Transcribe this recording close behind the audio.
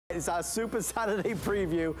It's our Super Saturday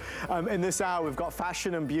preview. In this hour, we've got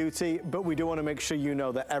fashion and beauty, but we do want to make sure you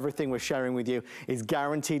know that everything we're sharing with you is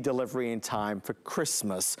guaranteed delivery in time for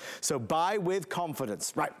Christmas. So buy with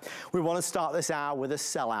confidence. Right, we want to start this hour with a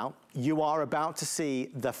sellout. You are about to see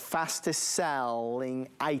the fastest selling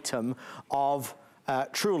item of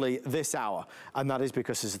truly this hour, and that is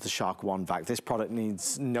because this is the Shark One Vac. This product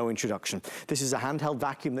needs no introduction. This is a handheld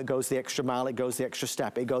vacuum that goes the extra mile, it goes the extra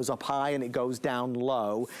step, it goes up high and it goes down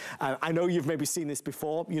low. I know you've maybe seen this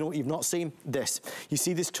before. You know what you've not seen? This. You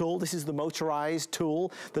see this tool? This is the motorized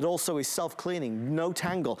tool that also is self-cleaning, no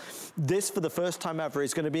tangle. This, for the first time ever,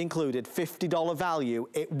 is going to be included, $50 value.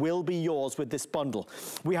 It will be yours with this bundle.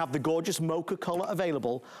 We have the gorgeous mocha color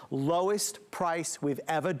available, lowest price we've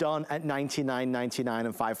ever done at $99.99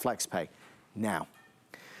 and 5 flex pay. Now,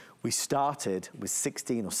 we started with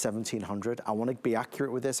 16 or 1700. I want to be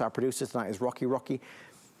accurate with this. Our producer tonight is Rocky.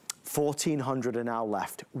 1400 are now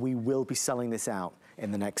left. We will be selling this out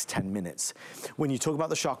in the next 10 minutes. When you talk about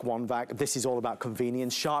the Shark One Vac, this is all about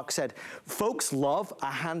convenience. Shark said, folks love a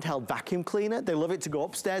handheld vacuum cleaner. They love it to go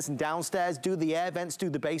upstairs and downstairs, do the air vents, do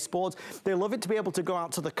the baseboards. They love it to be able to go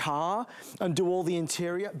out to the car and do all the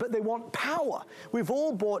interior, but they want power. We've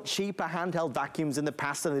all bought cheaper handheld vacuums in the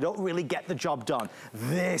past and they don't really get the job done.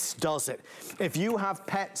 This does it. If you have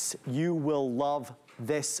pets, you will love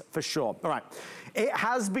this for sure. All right, it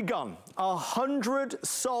has begun. 100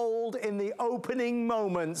 sold in the opening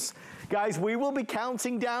moments. Guys, we will be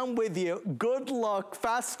counting down with you. Good luck,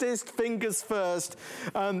 fastest fingers first.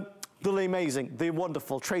 The amazing, the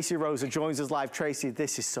wonderful Tracy Rosa joins us live. Tracy,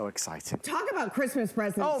 this is so exciting. Talk about Christmas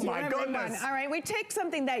presents. Oh my goodness. All right, we take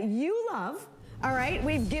something that you love. All right,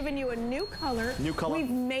 we've given you a new color. New color. We've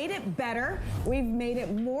made it better. We've made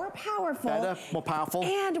it more powerful. Better, more powerful.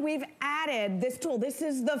 And we've added this tool. This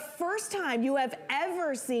is the first time you have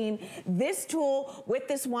ever seen this tool with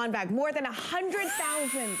this wand vac. More than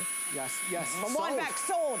 100,000 yes. wand vac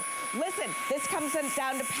sold. Listen, this comes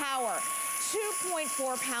down to power.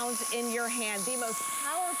 2.4 pounds in your hand, the most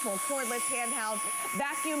powerful cordless handheld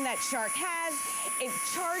vacuum that Shark has. It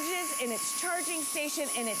charges in its charging station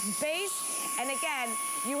in its base. And again,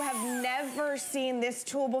 you have never seen this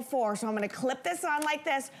tool before. So I'm gonna clip this on like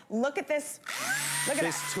this. Look at this. Look at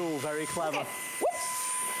this tool, very clever. Okay.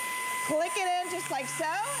 Click it in just like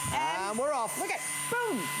so. And we're off. Look at,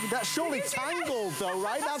 boom. That's surely tangled though,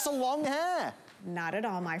 right? That's a long hair. Not at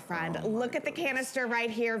all, my friend. Look at the canister right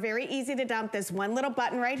here. Very easy to dump. This one little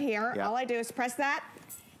button right here. Yep. All I do is press that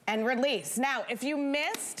and release. Now, if you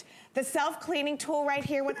missed the self-cleaning tool right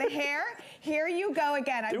here with the hair, here you go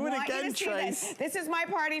again. I want you to see this. This is my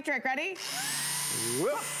party trick. Ready?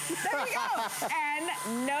 Whoop. There we go. And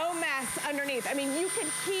no mess underneath. I mean, you can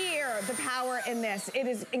hear the power in this. It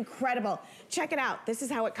is incredible. Check it out. This is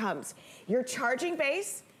how it comes. Your charging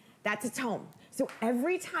base, that's its home. So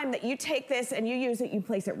every time that you take this and you use it, you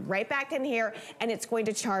place it right back in here and it's going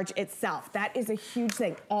to charge itself. That is a huge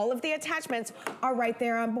thing. All of the attachments are right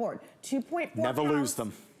there on board. 2.4 Never lose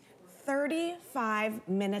them. 35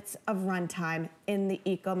 minutes of runtime in the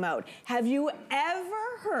eco mode. Have you ever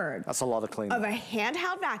heard That's a lot of cleaning. Of a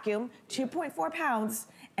handheld vacuum, 2.4 pounds,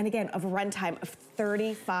 and again, of a runtime of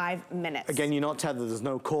 35 minutes. Again, you're not tethered, there's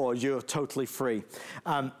no cord, you're totally free.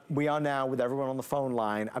 We are now, with everyone on the phone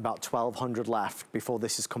line, about 1,200 left before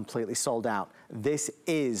this is completely sold out. This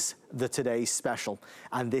is the today's special,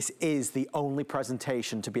 and this is the only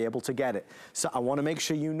presentation to be able to get it. So I want to make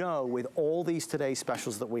sure you know, with all these today's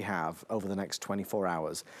specials that we have over the next 24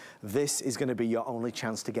 hours, this is going to be your only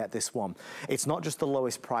chance to get this one. It's not just the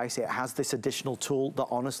lowest price, it has this additional tool that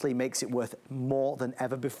honestly makes it worth more than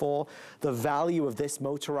ever before. The value of this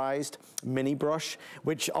motorized mini brush,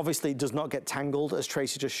 which obviously does not get tangled, as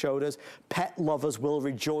Tracy just showed us, pet lovers will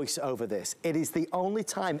rejoice over this. It is the only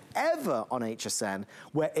time ever on HSN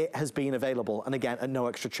where it has been available, and again, at no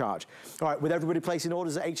extra charge. All right, with everybody placing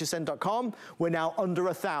orders at hsn.com, we're now under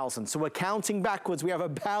 1,000. So we're counting backwards. We have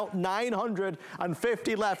about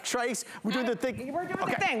 950 left. Trace, we're doing the thing. We're doing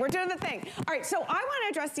the thing. We're doing the thing. All right, so I want to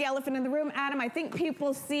address the elephant in the room, Adam. I think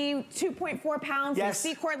people see 2.4 pounds, they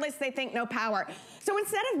see cordless, they think no power. So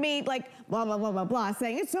instead of me like blah, blah, blah, blah, blah,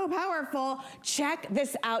 saying it's so powerful, check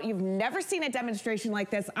this out. You've never seen a demonstration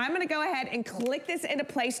like this. I'm gonna go ahead and click this into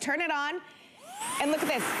place, turn it on, and look at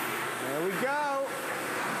this. There we go.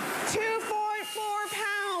 2.4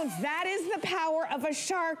 pounds. That is the power of a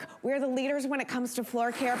Shark. We're the leaders when it comes to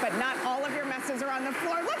floor care, but not all of your messes are on the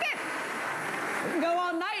floor. Look at, we can go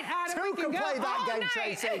all night, Adam. Two can play that game,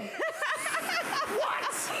 Tracy.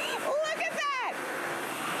 What? Look at that.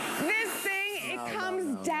 This thing, it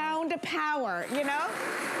comes down to power, you know?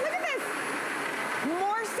 Look at this.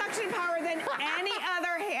 More suction power than any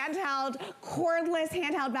other hand handheld, cordless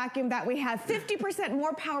handheld vacuum that we have, 50%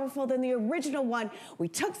 more powerful than the original one. We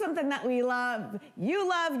took something that we love, you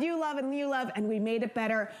love, you love, and you love, and we made it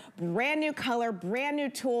better. Brand new color, brand new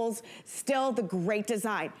tools, still the great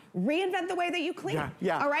design. Reinvent the way that you clean.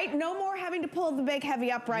 All right, no more having to pull the big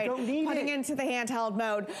heavy upright, putting it into the handheld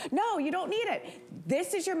mode. No, you don't need it.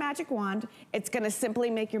 This is your magic wand. It's gonna simply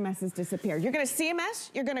make your messes disappear. You're gonna see a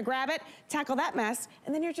mess, you're gonna grab it, tackle that mess,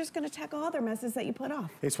 and then you're just gonna tackle other messes that you put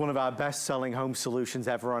off. It's one of our best-selling home solutions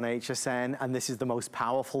ever on HSN, and this is the most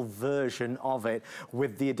powerful version of it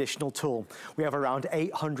with the additional tool. We have around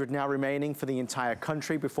 800 now remaining for the entire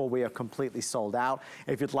country before we are completely sold out.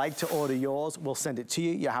 If you'd like to order yours, we'll send it to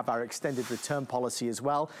you. You have our extended return policy as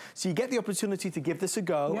well. So you get the opportunity to give this a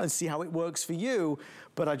go and see how it works for you.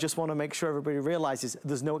 But I just want to make sure everybody realizes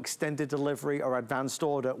there's no extended delivery or advanced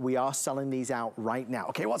order. We are selling these out right now.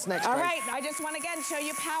 Okay, what's next? All right, I just want to again show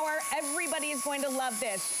you power. Everybody is going to love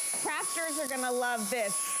this. Crafters are going to love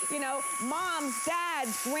this. You know, moms,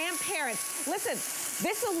 dads, grandparents. Listen,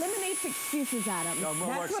 this eliminates excuses, Adam. No more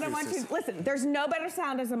That's what excuses. I want to. Listen, there's no better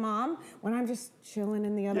sound as a mom when I'm just chilling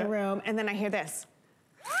in the other room and then I hear this.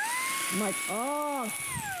 I'm like, oh,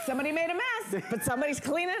 somebody made a mess, but somebody's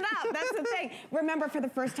cleaning it up. That's the thing. Remember, for the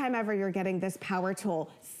first time ever, you're getting this power tool.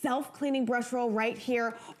 Self-cleaning brush roll right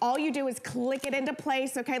here. All you do is click it into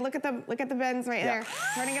place. Okay, look at the bends right there.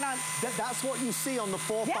 Turning it on. That's what you see on the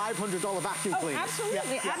 $400-500 vacuum cleaner.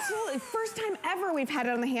 Absolutely, absolutely. First time ever we've had it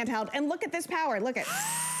on the handheld. And look at this power. Look at.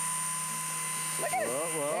 Look at it.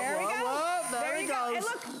 There we go. There you go. And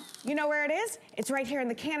look, you know where it is? It's right here in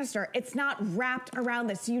the canister. It's not wrapped around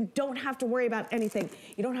this, so you don't have to worry about anything.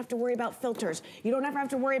 You don't have to worry about filters. You don't ever have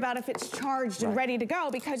to worry about if it's charged and ready to go,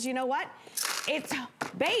 because you know what? Its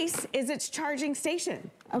base is its charging station.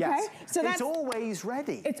 Okay? Yes. So that's it's always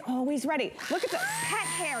ready. It's always ready. Look at the pet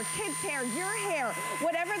hair, kids' hair, your hair,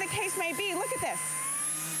 whatever the case may be. Look at this.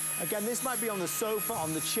 Again, this might be on the sofa,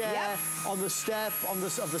 on the chair, on the step,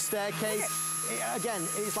 of the staircase. Again,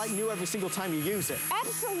 it's like new every single time you use it.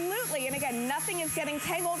 Absolutely, and again, nothing is getting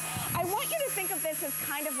tangled. I want you to think of this as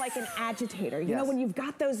kind of like an agitator. You know, when you've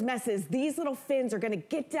got those messes, these little fins are gonna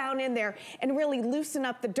get down in there and really loosen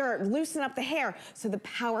up the dirt, loosen up the hair, so the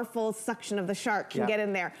powerful suction of the shark can get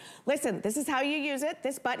in there. Listen, this is how you use it.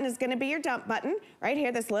 This button is gonna be your dump button, right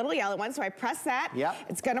here, this little yellow one, so I press that.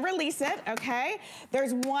 It's gonna release it, okay?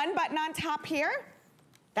 There's one button on top here.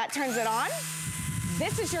 That turns it on.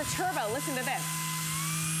 This is your turbo. Listen to this.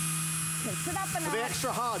 Picks it up a notch. For the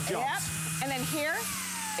extra hard jobs. And then here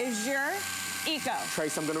is your Eco.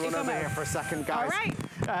 Trace, I'm going to run over here for a second, guys. All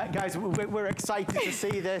right. Guys, we're excited to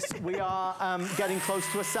see this. We are getting close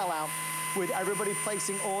to a sellout, with everybody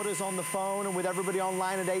placing orders on the phone and with everybody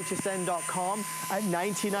online at hsn.com at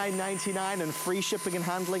 $99.99 and free shipping and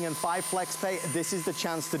handling and 5 flex pay. This is the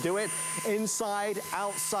chance to do it. Inside,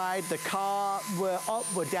 outside, the car, we're up,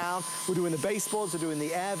 we're down. We're doing the baseboards, we're doing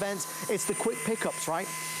the air vents. It's the quick pickups, right?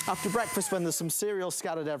 After breakfast when there's some cereal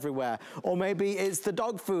scattered everywhere. Or maybe it's the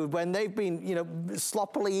dog food when they've been, you know,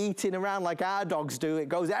 sloppily eating around like our dogs do. It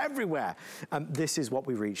goes everywhere. This is what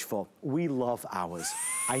we reach for. We love ours.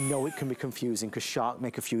 I know it can be confusing because Shark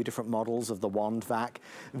make a few different models of the wand vac.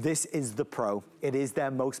 This is the Pro. It is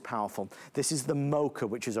their most powerful. This is the Mocha,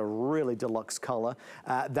 which is a really deluxe color.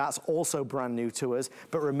 That's also brand new to us.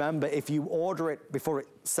 But remember, if you order it before it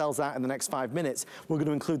sells out in the next 5 minutes, we're going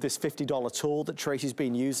to include this $50 tool that Tracy's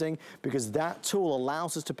been using, because that tool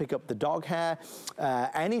allows us to pick up the dog hair,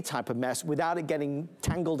 any type of mess without it getting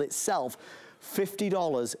tangled itself.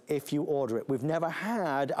 $50 if you order it. We've never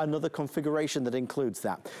had another configuration that includes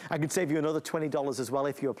that. I can save you another $20 as well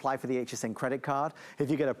if you apply for the HSN credit card.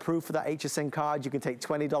 If you get approved for that HSN card, you can take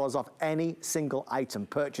 $20 off any single item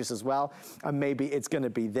purchase as well. And maybe it's going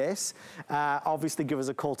to be this. Obviously, give us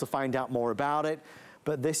a call to find out more about it.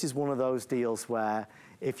 But this is one of those deals where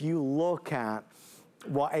if you look at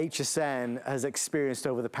what HSN has experienced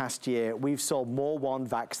over the past year, we've sold more wand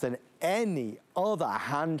vacs than any other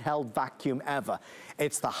handheld vacuum ever.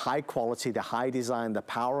 It's the high quality, the high design, the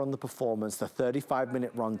power and the performance, the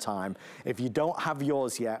 35-minute runtime. If you don't have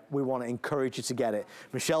yours yet, we want to encourage you to get it.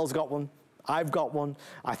 Michelle's got one. I've got one.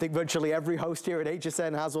 I think virtually every host here at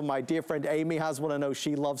HSN has one. My dear friend Amy has one. I know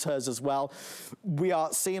she loves hers as well. We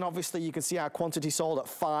are seeing, obviously, you can see our quantity sold at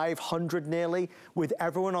 500 nearly. With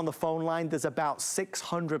everyone on the phone line, there's about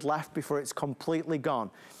 600 left before it's completely gone.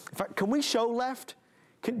 In fact, can we show left?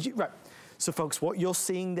 Right. So, folks, what you're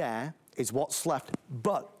seeing there is what's left,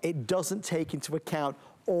 but it doesn't take into account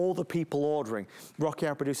all the people ordering. Rocky,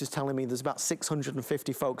 our producer's telling me there's about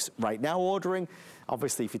 650 folks right now ordering.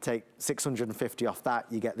 Obviously, if you take 650 off that,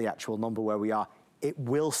 you get the actual number where we are. it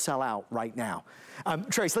will sell out right now.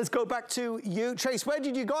 Trace, let's go back to you. Trace, where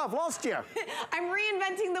did you go? I've lost you. I'm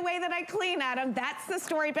reinventing the way that I clean, Adam. That's the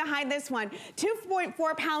story behind this one.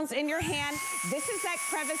 2.4 pounds in your hand. This is that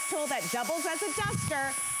crevice tool that doubles as a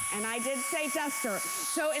duster. And I did say duster.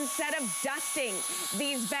 So instead of dusting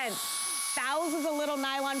these vents, thousands of little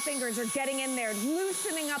nylon fingers are getting in there,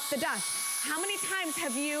 loosening up the dust. How many times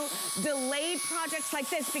have you delayed projects like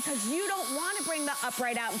this because you don't want to bring the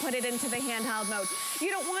upright out and put it into the handheld mode? You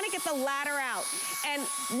don't want to get the ladder out and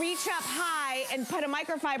reach up high and put a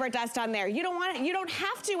microfiber dust on there. You don't want it, you don't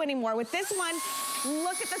have to anymore. With this one,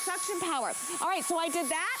 look at the suction power. All right, so I did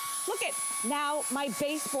that. Look at now my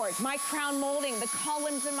baseboards, my crown molding, the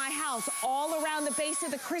columns in my house, all around the base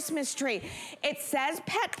of the Christmas tree. It says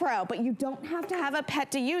Pet Pro, but you don't have to have a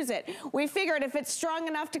pet to use it. We figured if it's strong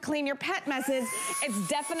enough to clean your pet messes, it's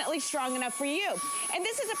definitely strong enough for you. And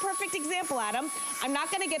this is a perfect example, Adam. I'm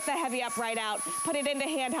not gonna get the heavy upright out, put it into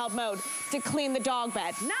handheld mode to clean the dog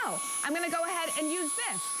bed. No, I'm gonna go ahead and use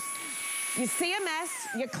this. You see a mess,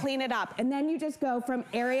 you clean it up, and then you just go from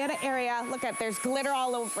area to area. Look at, there's glitter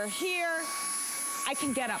all over here. I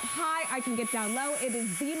can get up high, I can get down low. It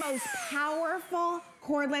is the most powerful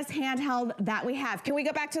cordless handheld that we have. Can we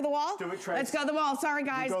go back to the wall? Do it, Trace. Let's go to the wall. Sorry,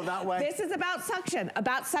 guys. You go that way. This is about suction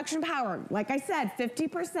power. Like I said,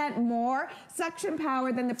 50% more suction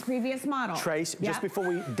power than the previous model. Trace, just before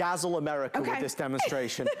we dazzle America with this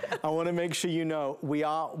demonstration, I want to make sure you know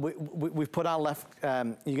we've put our left,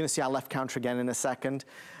 you're going to see our left counter again in a second.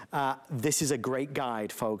 This is a great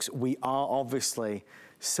guide, folks. We are obviously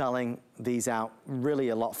selling these out really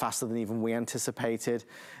a lot faster than even we anticipated.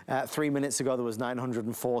 3 minutes ago, there was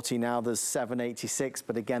 940. Now there's 786.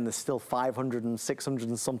 But again, there's still 500 and 600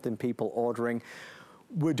 and something people ordering.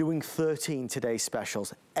 We're doing 13 today's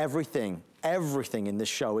specials. Everything in this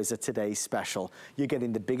show is a today's special. You're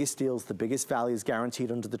getting the biggest deals, the biggest values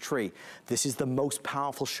guaranteed under the tree. This is the most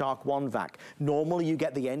powerful Shark One Vac. Normally you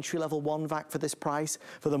get the entry-level One Vac for this price.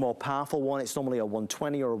 For the more powerful one, it's normally a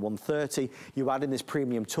 120 or a 130. You add in this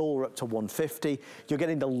premium tool, we're up to 150. You're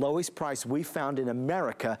getting the lowest price we've found in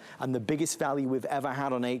America and the biggest value we've ever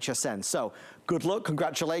had on HSN. So good luck,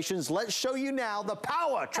 congratulations. Let's show you now the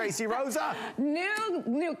power, Tracy Rosa.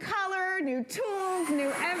 New color, new tools, new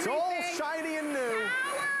everything. It's all shiny and new.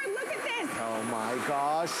 Power, look at this. Oh my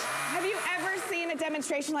gosh. Have you ever seen a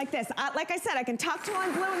demonstration like this? Like I said, I can talk till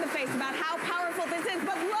I'm blue in the face about how powerful this is,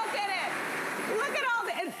 but look at it. Look at all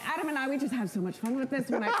the, Adam and I, we just have so much fun with this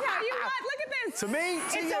one. I tell you what, look at this. To me,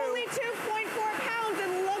 to it's you. only 2.4 pounds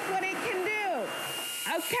and look what it can do.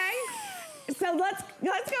 Okay? So let's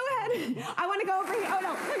go ahead. I want to go over here. Oh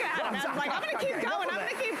no, look at Adam. I'm gonna keep going. I'm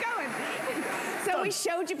gonna keep going. So we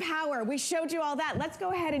showed you power. We showed you all that. Let's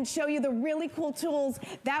go ahead and show you the really cool tools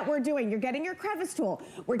that we're doing. You're getting your crevice tool.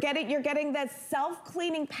 You're getting the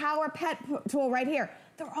self-cleaning power pet tool right here.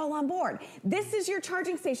 They're all on board. This is your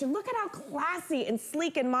charging station. Look at how classy and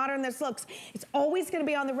sleek and modern this looks. It's always gonna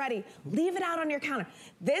be on the ready. Leave it out on your counter.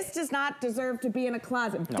 This does not deserve to be in a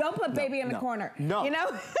closet. No, don't put baby in the corner. No. You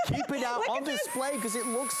know? Keep it out on display because it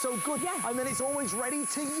looks so good. Yeah. And then it's always ready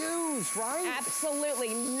to use, right?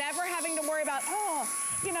 Absolutely. Never having to worry about, oh,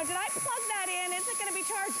 you know, did I plug that in? Is it gonna be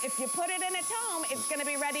charged? If you put it in its home, it's gonna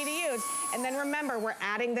be ready to use. And then remember, we're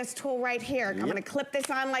adding this tool right here. I'm gonna clip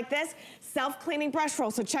this on like this. Self-cleaning brush roll,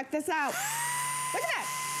 so check this out. Look at that.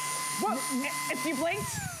 Whoa, if you blinked,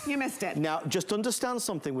 you missed it. Now, just understand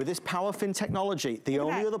something. With this PowerFin technology, the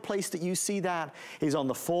only other place that you see that is on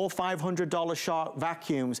the $500 Shark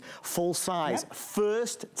vacuums, full size. Yep.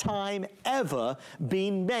 First time ever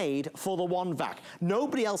being made for the One Vac.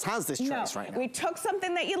 Nobody else has this choice right now. We took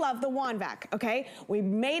something that you love, the One Vac, okay? We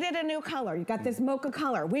made it a new color. You got this mocha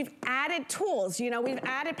color. We've added tools, you know, we've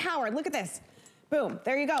added power. Look at this. Boom,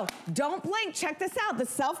 there you go. Don't blink, check this out. The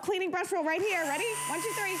self-cleaning brush roll right here. Ready? 1, 2,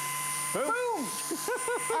 3. Boom.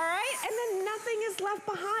 All right, and then nothing is left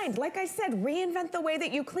behind. Like I said, reinvent the way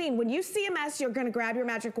that you clean. When you see a mess, you're gonna grab your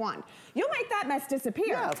magic wand. You'll make that mess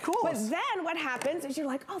disappear. Yeah, of course. But then what happens is you're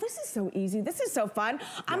like, oh, this is so easy. This is so fun.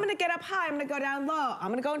 I'm gonna get up high, I'm gonna go down low. I'm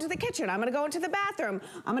gonna go into the kitchen. I'm gonna go into the bathroom.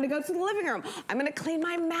 I'm gonna go to the living room. I'm gonna clean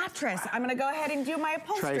my mattress. I'm gonna go ahead and do my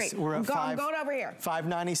upholstery. Trace, we're at I'm going over here.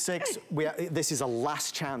 $596. This is a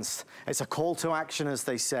last chance. It's a call to action, as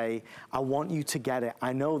they say. I want you to get it.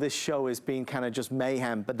 I know this show is being kind of just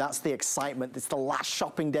mayhem, but that's the excitement. It's the last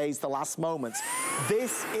shopping days, the last moments.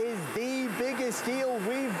 This is the biggest deal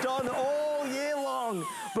we've done all year long. long,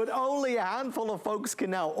 but only a handful of folks can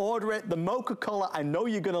now order it. The mocha color, I know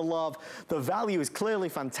you're gonna love. The value is clearly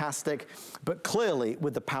fantastic, but clearly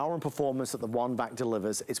with the power and performance that the One Vac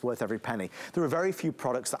delivers, it's worth every penny. There are very few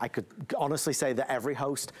products that I could honestly say that every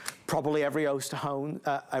host, probably every host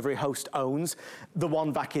owns. The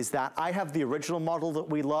One Vac is that. I have the original model that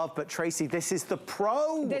we love, but Tracy, this is the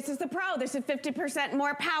Pro. This is the Pro. This is 50%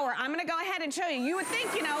 more power. I'm gonna go ahead and show you. You would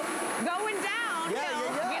think, you know, going down,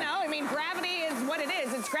 you know, I mean, gravity is what it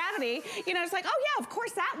is. It's gravity. You know, it's like, oh yeah, of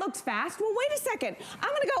course that looks fast. Well, wait a second. I'm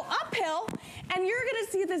gonna go uphill and you're gonna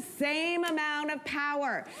see the same amount of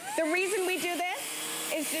power. The reason we do this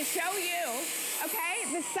is to show you, okay,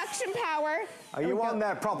 the suction power. Are you on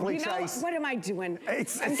there properly, you know, Trace? What am I doing? I'm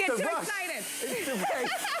getting too excited. It's the race.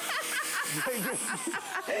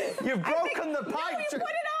 You've broken the pipe. No, you put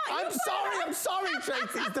it on. I'm sorry,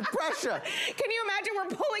 Tracy. It's the pressure. Can you imagine we're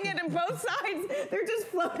pulling it in both sides? They're just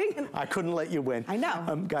floating. I couldn't let you win. I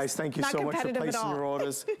know. Guys, thank you so much for placing your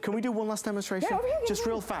orders. Can we do one last demonstration? Yeah, just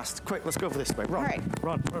real fast. Quick, let's go for this way. Run. All right.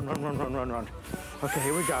 Run. Okay,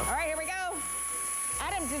 here we go. All right, here we go.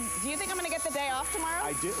 Adam, do you think I'm going to get the day off tomorrow?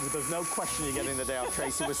 I do. There's no question you're getting the day off,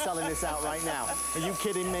 Tracy. We're selling this out right now. Are you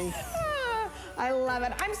kidding me? I love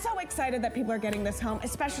it. I'm so excited that people are getting this home,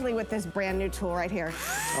 especially with this brand new tool right here.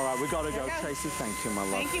 All right, we got to go. Tracy, thank you, my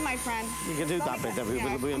love. Thank you, my friend. You can do that bit.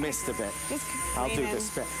 We missed a bit. Just I'll do this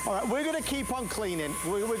bit. All right, we're going to keep on cleaning.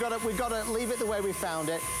 We got to leave it the way we found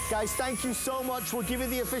it. Guys, thank you so much. We'll give you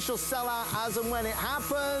the official sellout as and when it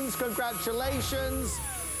happens. Congratulations.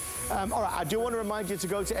 All right, I do want to remind you to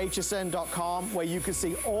go to hsn.com where you can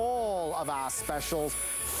see all of our specials.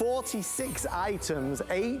 46 items,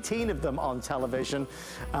 18 of them on television,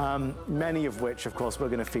 many of which, of course, we're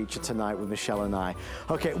going to feature tonight with Michelle and I.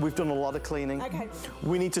 Okay, we've done a lot of cleaning. Okay.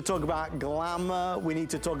 We need to talk about glamour. We need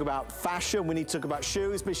to talk about fashion. We need to talk about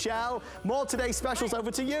shoes. Michelle, more today's specials.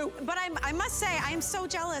 Over to you. But I must say, I am so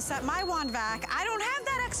jealous that my One Vac, I don't have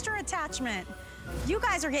that extra attachment. You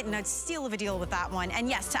guys are getting a steal of a deal with that one. And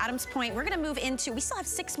yes, to Adam's point, we're gonna move into, we still have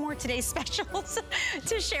 6 more today's specials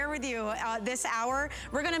to share with you this hour.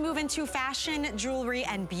 We're gonna move into fashion, jewelry,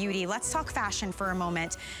 and beauty. Let's talk fashion for a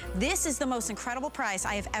moment. This is the most incredible price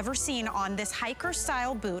I have ever seen on this hiker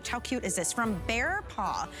style boot. How cute is this? From Bear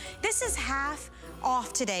Paw. This is half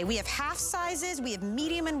off today. We have half sizes, we have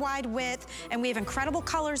medium and wide width, and we have incredible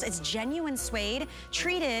colors. It's genuine suede,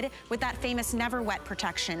 treated with that famous never wet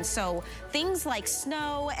protection. So things like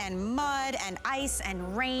snow and mud and ice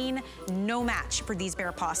and rain, no match for these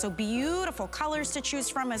Bear Paw. So beautiful colors to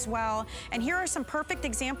choose from as well. And here are some perfect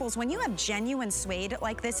examples. When you have genuine suede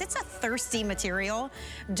like this, it's a thirsty material.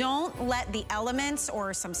 Don't let the elements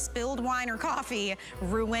or some spilled wine or coffee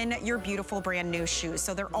ruin your beautiful brand new shoes.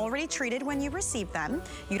 So they're already treated when you receive them.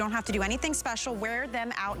 You don't have to do anything special. Wear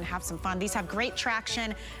them out and have some fun. These have great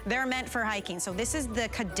traction. They're meant for hiking. So this is the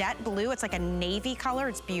Cadet Blue. It's like a navy color.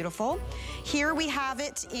 It's beautiful. Here we have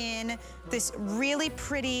it in this really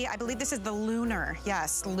pretty, I believe this is the Lunar.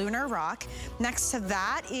 Yes, Lunar Rock. Next to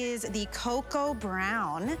that is the Cocoa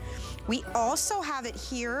Brown. We also have it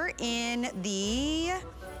here in the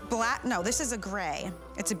black, no, this is a gray.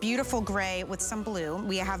 It's a beautiful gray with some blue.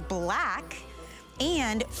 We have black.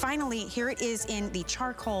 And finally, here it is in the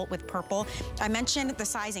charcoal with purple. I mentioned the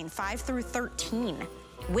sizing, 5 through 13.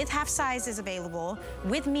 With half sizes available,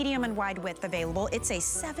 with medium and wide width available. It's a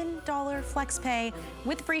 $7 flex pay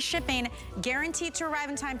with free shipping, guaranteed to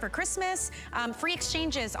arrive in time for Christmas. Free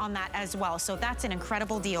exchanges on that as well. So that's an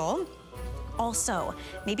incredible deal. Also,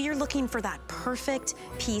 maybe you're looking for that perfect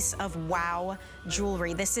piece of wow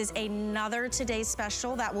jewelry. This is another today's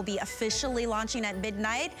special that will be officially launching at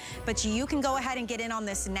midnight, but you can go ahead and get in on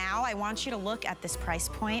this now. I want you to look at this price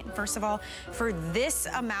point. First of all, for this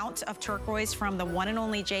amount of turquoise from the one and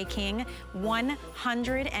only J. King,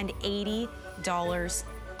 $180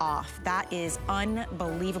 off. That is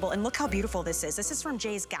unbelievable. And look how beautiful this is. This is from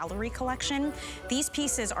Jay's Gallery collection. These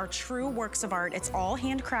pieces are true works of art. It's all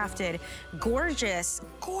handcrafted. Gorgeous,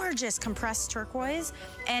 gorgeous compressed turquoise.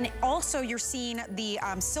 And also you're seeing the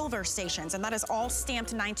silver stations, and that is all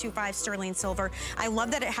stamped 925 sterling silver. I love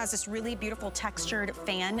that it has this really beautiful textured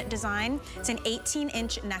fan design. It's an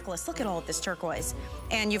 18-inch necklace. Look at all of this turquoise.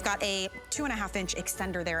 And you've got a 2.5-inch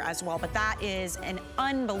extender there as well, but that is an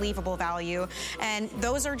unbelievable value. And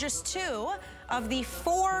those are just 2 of the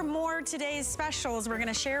 4 more today's specials we're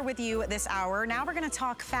gonna share with you this hour. Now we're gonna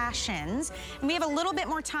talk fashions. And we have a little bit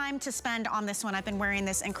more time to spend on this one. I've been wearing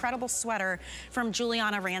this incredible sweater from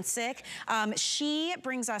Juliana Rancic. She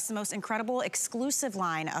brings us the most incredible exclusive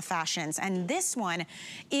line of fashions. And this one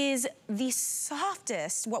is the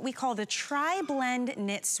softest, what we call the tri-blend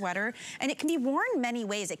knit sweater. And it can be worn many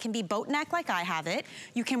ways. It can be boat neck like I have it.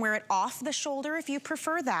 You can wear it off the shoulder if you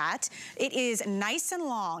prefer that. It is nice and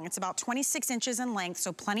long. It's about 26 inches in length,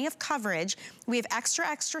 so plenty of coverage. We have extra,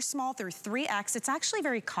 extra small through 3X. It's actually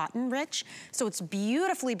very cotton rich, so it's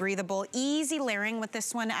beautifully breathable, easy layering with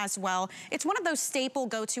this one as well. It's one of those staple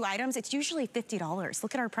go-to items. It's usually $50.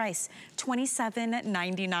 Look at our price,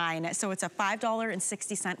 $27.99. So it's a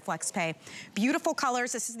 $5.60 flex pay. Beautiful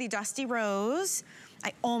colors. This is the Dusty Rose.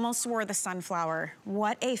 I almost wore the Sunflower.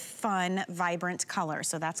 What a fun, vibrant color.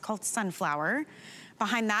 So that's called Sunflower.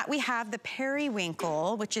 Behind that, we have the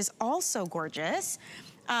Periwinkle, which is also gorgeous.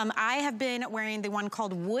 I have been wearing the one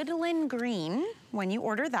called Woodland Green when you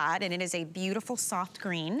order that, and it is a beautiful soft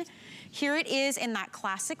green. Here it is in that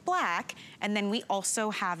classic black, and then we also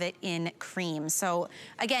have it in cream. So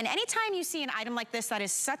again, anytime you see an item like this that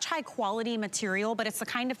is such high quality material, but it's the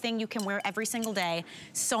kind of thing you can wear every single day,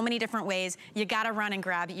 so many different ways, you gotta run and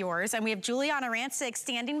grab yours. And we have Juliana Rancic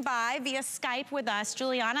standing by via Skype with us.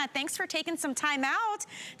 Juliana, thanks for taking some time out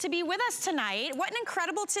to be with us tonight. What an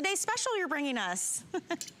incredible today's special you're bringing us.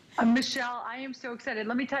 Michelle, I am so excited.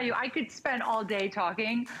 Let me tell you, I could spend all day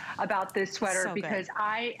talking about this sweater because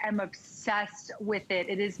I am obsessed with it.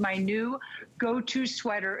 It is my new go-to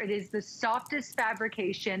sweater. It is the softest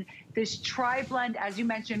fabrication. This tri-blend, as you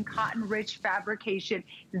mentioned, cotton-rich fabrication,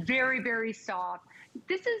 very, very soft.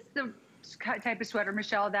 This is the type of sweater,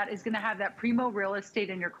 Michelle, that is going to have that primo real estate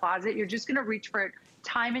in your closet. You're just going to reach for it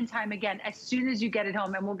time and time again as soon as you get it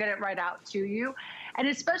home, and we'll get it right out to you. And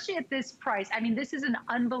especially at this price, I mean, this is an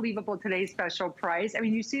unbelievable today's special price. I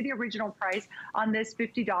mean, you see the original price on this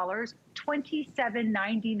 $50,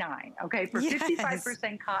 $27.99, okay, for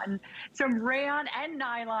 55% cotton, some rayon and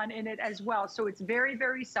nylon in it as well. So it's very,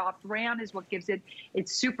 very soft. Rayon is what gives it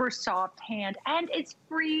its super soft hand, and it's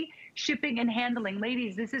free shipping and handling.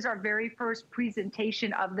 Ladies, this is our very first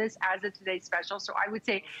presentation of this as a today's special. So I would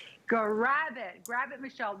say, grab it,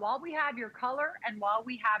 Michelle, while we have your color and while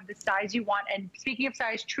we have the size you want. And speaking of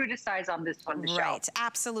size, true to size on this one, Michelle. Right,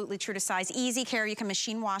 absolutely true to size. Easy care, you can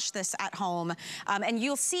machine wash this at home. And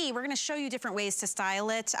you'll see, we're gonna show you different ways to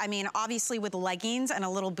style it. I mean, obviously with leggings and a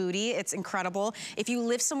little booty, it's incredible. If you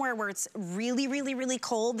live somewhere where it's really, really, really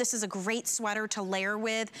cold, this is a great sweater to layer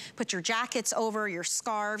with. Put your jackets over, your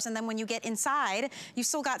scarves, and then when you get inside, you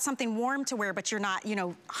still got something warm to wear, but you're not, you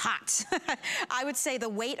know, hot. I would say the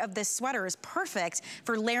weight of this sweater is perfect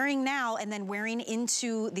for layering now and then wearing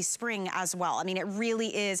into the spring as well. I mean, it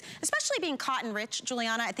really is, especially being cotton rich,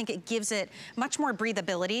 Juliana, I think it gives it much more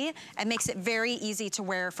breathability and makes it very easy to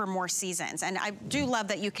wear for more seasons. And I do love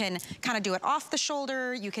that you can kind of do it off the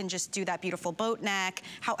shoulder. You can just do that beautiful boat neck,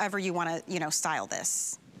 however you want to, you know, style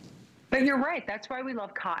this. But you're right. That's why we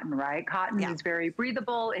love cotton, right? Cotton is very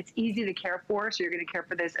breathable. It's easy to care for. So you're going to care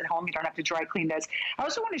for this at home. You don't have to dry clean this. I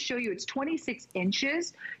also want to show you it's 26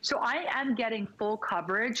 inches. So I am getting full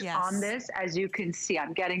coverage on this. As you can see,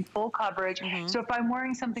 I'm getting full coverage. So if I'm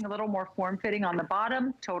wearing something a little more form-fitting on the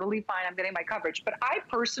bottom, totally fine. I'm getting my coverage. But I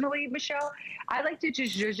personally, Michelle, I like to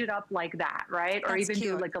just zhuzh it up like that, right? Or even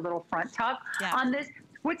do like a little front tuck on this.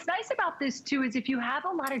 What's nice about this too is if you have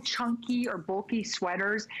a lot of chunky or bulky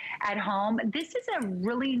sweaters at home, this is a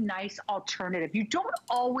really nice alternative. You don't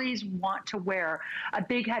always want to wear a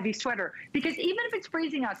big heavy sweater because even if it's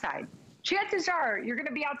freezing outside, chances are you're going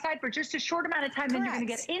to be outside for just a short amount of time, then you're going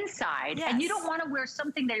to get inside, and you don't want to wear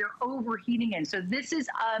something that you're overheating in. So this is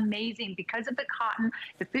amazing because of the cotton,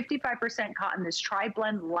 the 55% cotton, this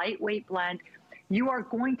tri-blend, lightweight blend. You are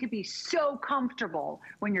going to be so comfortable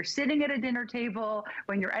when you're sitting at a dinner table,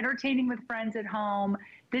 when you're entertaining with friends at home.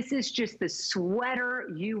 This is just the sweater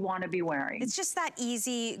you want to be wearing. It's just that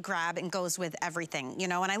easy grab and goes with everything, you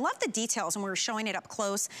know, and I love the details when we were showing it up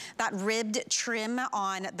close. That ribbed trim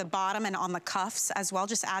on the bottom and on the cuffs as well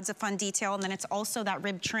just adds a fun detail, and then it's also that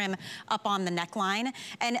ribbed trim up on the neckline.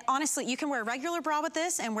 And honestly, you can wear a regular bra with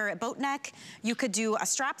this and wear it boat neck. You could do a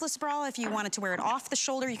strapless bra if you wanted to wear it off the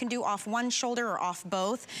shoulder. You can do off one shoulder or off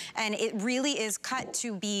both, and it really is cut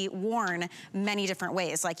to be worn many different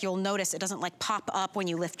ways. Like you'll notice it doesn't like pop up when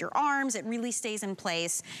you lift your arms. It really stays in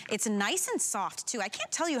place. It's nice and soft too. I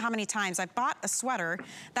can't tell you how many times I've bought a sweater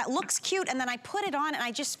that looks cute and then I put it on and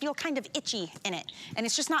I just feel kind of itchy in it. And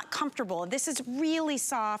it's just not comfortable. This is really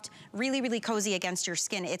soft, really, really cozy against your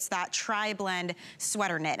skin. It's that tri-blend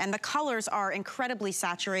sweater knit. And the colors are incredibly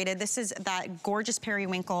saturated. This is that gorgeous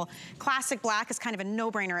periwinkle. Classic black is kind of a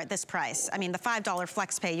no-brainer at this price. I mean, the $5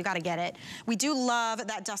 flex pay, you gotta get it. We do love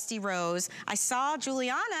that dusty rose. I saw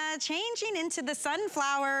Juliana changing into the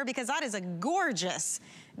sunflower because that is a gorgeous,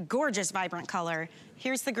 gorgeous vibrant color.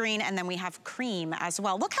 Here's the green, and then we have cream as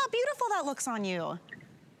well. Look how beautiful that looks on you.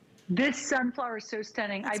 This sunflower is so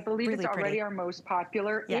stunning. I believe really it's already pretty. Our most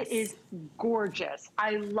popular. Yes. It is gorgeous.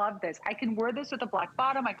 I love this. I can wear this with a black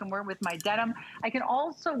bottom. I can wear it with my denim. I can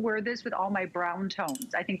also wear this with all my brown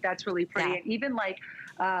tones. I think that's really pretty. Yeah. And even like,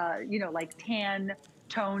 you know, like tan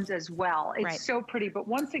tones as well. It's so pretty. But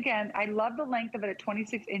once again, I love the length of it at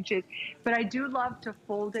 26 inches, but I do love to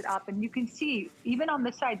fold it up. And you can see, even on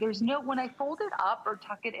the side, there's no, when I fold it up or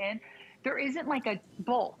tuck it in, there isn't like a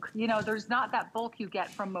bulk, you know, there's not that bulk you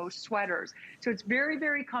get from most sweaters. So it's very,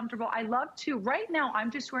 very comfortable. I love to, right now,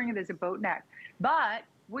 I'm just wearing it as a boat neck, but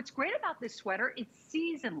what's great about this sweater, it's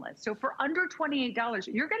seasonless. So for under $28,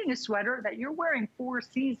 you're getting a sweater that you're wearing 4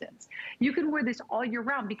 seasons. You can wear this all year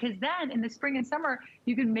round because then in the spring and summer,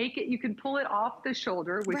 you can make it, you can pull it off the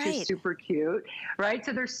shoulder, which is super cute, right?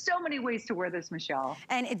 So there's so many ways to wear this, Michelle.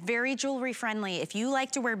 And it's very jewelry friendly. If you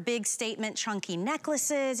like to wear big statement chunky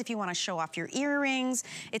necklaces, if you want to show off your earrings,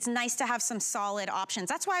 it's nice to have some solid options.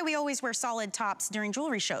 That's why we always wear solid tops during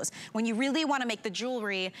jewelry shows. When you really want to make the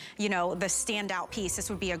jewelry, you know, the standout piece, this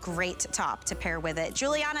would be a great top to pair with it.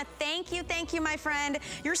 Juliana, thank you, my friend.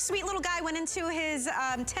 Your sweet little guy went into his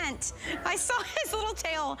tent. I saw his little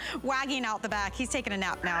tail wagging out the back. He's taking a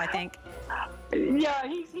nap now, I think. Yeah,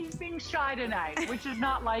 he's being shy tonight, which is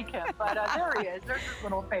not like him, but there he is. There's his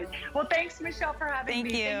little face. Well, thanks, Michelle, for having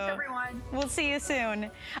me. Thanks, everyone. We'll see you soon.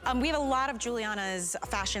 We have a lot of Juliana's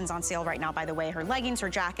fashions on sale right now, by the way. Her leggings, her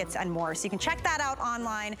jackets, and more. So you can check that out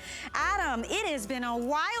online. Adam, it has been a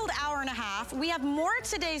wild hour and a half. We have more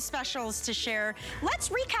today's specials to share. Let's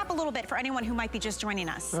recap a little bit for anyone who might be just joining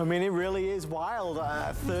us. I mean, it really is wild.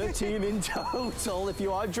 13 in total. If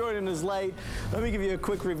you are joining us late, let me give you a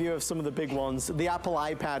quick review of some of the big ones. The Apple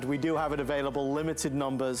iPad, we do have it available, limited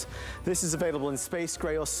numbers. This is available in space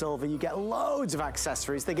gray or silver. You get loads of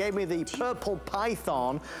accessories. They gave me the purple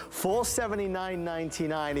Python,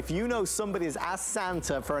 $479.99. If you know somebody has asked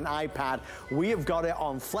Santa for an iPad, we have got it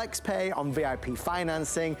on FlexPay, on VIP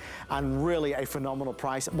financing, and really a phenomenal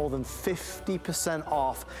price, more than 50%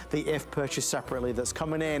 off the if purchased separately. That's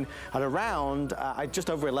coming in at around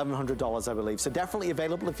just over $1,100, I believe. So definitely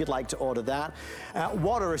available if you'd like to order that.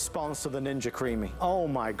 What a response to the Ninja Creamy. Oh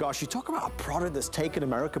my gosh, you talk about a product that's taken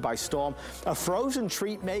America by storm. A frozen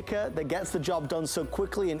treat maker that gets the job done so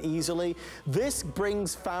quickly and easily. This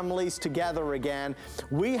brings families together again.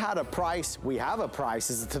 We have a price, this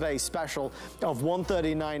is today's special, of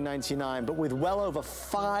 $139.99, but with well over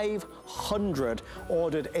 500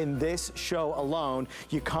 ordered in this show alone,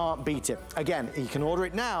 you can't beat it. Again, you can order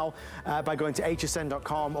it now by going to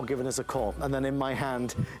hsn.com or giving us a call. And then in my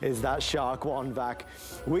hand is that Shark Wand vac.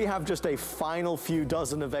 We have just a final few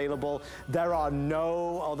dozen available. There are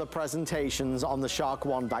no other presentations on the Shark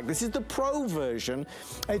Wand vac. This is the Pro version.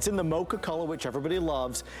 It's in the mocha color, which everybody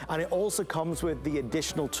loves. And it also comes with the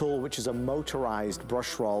additional tool, which is a motorized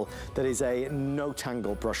brush roll that is a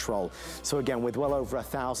no-tangle brush roll. So again, with well over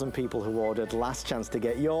 1,000 people who ordered, last chance to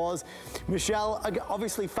get yours. Michelle,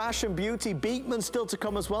 obviously fashion, beauty, Beekman still to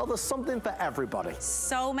come as well. There's something for everybody.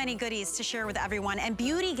 So many goodies to share with everyone. And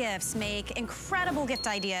beauty gifts make incredible gift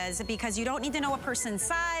ideas because you don't need to know a person's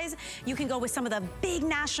size. You can go with some of the big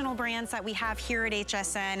national brands that we have here at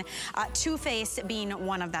HSN, Too Faced being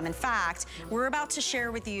one of them. In fact, we're about to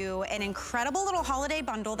share with you an incredible little holiday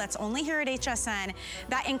bundle that's only here at HSN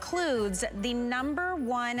that includes the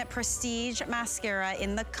 #1 prestige mascara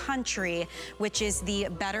in the country, which is the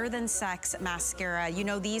Better Than Sex mascara. You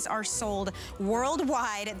know, these are sold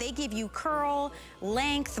worldwide. They give you curl,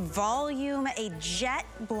 length, volume, a jet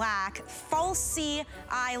black, falsy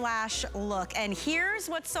eyelash look. And here's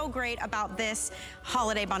what's so great about this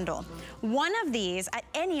holiday bundle. One of these at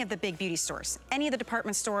any of the big beauty stores, any of the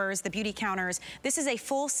department stores, the beauty counters, this is a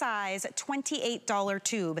full-size $28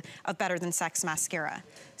 tube of Better Than Sex mascara.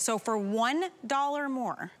 So for $1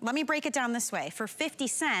 more, let me break it down this way. For 50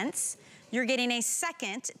 cents, you're getting a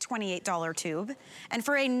second $28 tube. And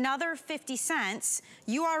for another 50 cents,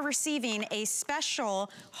 you are receiving a special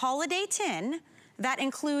holiday tin that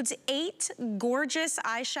includes 8 gorgeous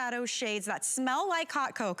eyeshadow shades that smell like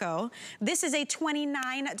hot cocoa. This is a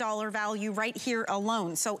 $29 value right here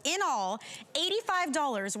alone. So in all,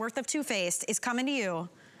 $85 worth of Too Faced is coming to you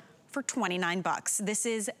for 29 bucks. This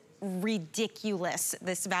is ridiculous,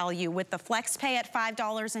 this value, with the flex pay at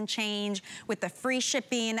 $5 and change, with the free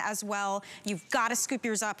shipping as well. You've got to scoop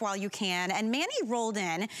yours up while you can. And Manny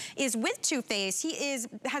Roldan is with Too Faced. He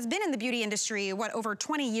has been in the beauty industry, what, over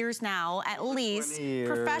 20 years now, at least.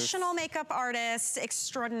 Professional makeup artist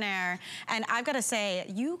extraordinaire. And I've got to say,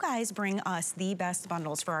 you guys bring us the best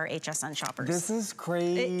bundles for our HSN shoppers. This is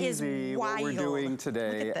crazy. It is wild. What we're doing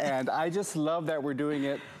today. And I just love that we're doing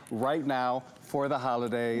it right now for the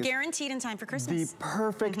holidays. Guaranteed in time for Christmas. The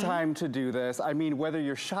perfect time to do this. I mean, whether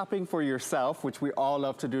you're shopping for yourself, which we all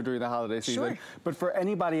love to do during the holiday season, but for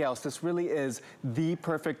anybody else, this really is the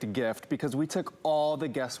perfect gift because we took all the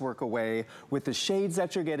guesswork away with the shades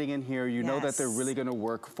that you're getting in here. You know that they're really gonna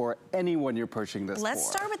work for anyone you're purchasing this for. Let's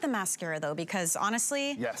start with the mascara though, because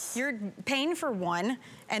honestly, you're paying for one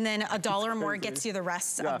and then $1 more gets you the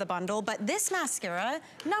rest of the bundle. But this mascara,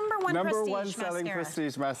 number one selling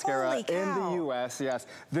prestige mascara in the US,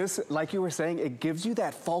 This, like you were saying, it gives you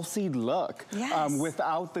that falsied look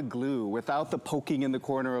without the glue, without the poking in the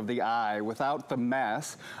corner of the eye, without the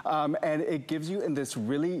mess. And it gives you in this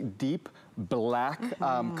really deep black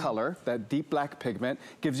color, that deep black pigment,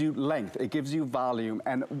 gives you length, it gives you volume,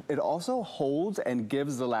 and it also holds and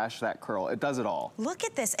gives the lash that curl. It does it all. Look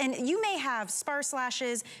at this, and you may have sparse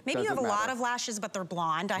lashes, maybe you have a lot of lashes, but they're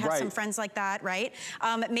blonde. I have some friends like that, right?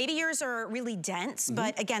 Maybe yours are really dense,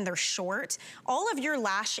 but again, they're short. All of your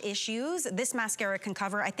lash issues, this mascara can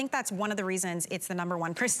cover. I think that's one of the reasons it's the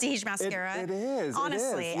 #1 prestige mascara. It is,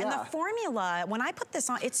 honestly. It is, and the formula, when I put this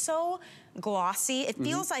on, it's so glossy. It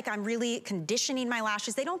feels like I'm really conditioning my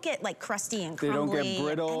lashes. They don't get like crusty and crumbly. They don't get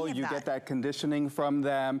brittle. You get that conditioning from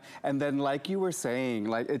them. And then like you were saying,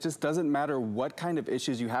 like it just doesn't matter what kind of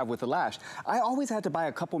issues you have with the lash. I always had to buy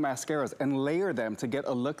a couple mascaras and layer them to get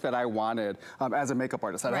a look that I wanted as a makeup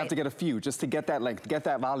artist. I'd have to get a few just to get that length, get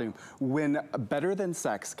that volume. When Better Than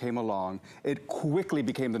Sex came along, it quickly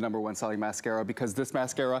became the #1 selling mascara because this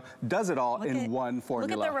mascara does it all in one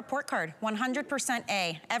formula. Look at the report card, 100%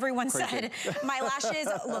 A. Everyone said my lashes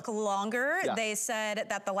look longer. They said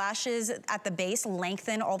that the lashes at the base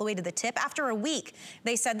lengthen all the way to the tip. After a week,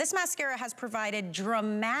 they said this mascara has provided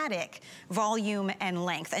dramatic volume and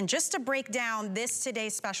length. And just to break down this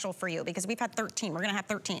today's special for you, because we've had 13, we're gonna have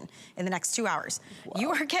 13 in the next 2 hours.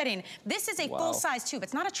 You are getting, this is a full-size tube.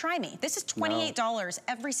 It's not a try me. This is $28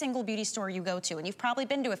 every single beauty store you go to. And you've probably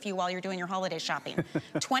been to a few while you're doing your holiday shopping.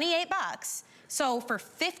 28 bucks. So for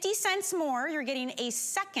 50 cents more, you're getting a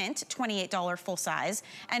second $28 full size.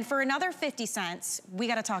 And for another 50 cents, we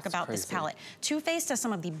gotta talk about this palette. Too Faced does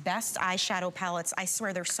some of the best eyeshadow palettes. I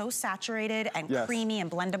swear they're so saturated and creamy and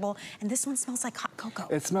blendable. And this one smells like hot cocoa.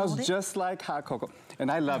 It smells just like hot cocoa. And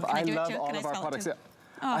I love all of our products.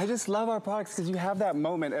 I just love our products because you have that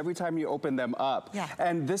moment every time you open them up.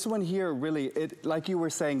 And this one here really, like you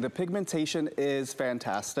were saying, the pigmentation is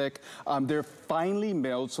fantastic. They're finely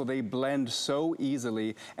milled so they blend so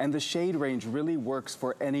easily, and the shade range really works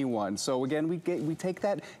for anyone. So again, we take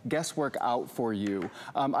that guesswork out for you.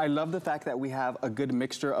 I love the fact that we have a good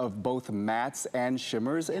mixture of both mattes and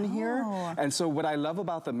shimmers in here. And so what I love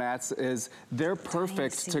about the mattes is they're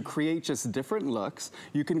perfect to create just different looks.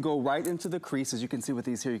 You can go right into the crease, as you can see with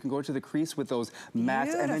these here. You can go to the crease with those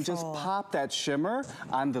mattes and then just pop that shimmer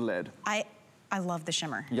on the lid. I love the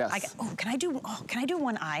shimmer. Yes. Can I do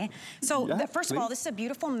one eye? So first of all, this is a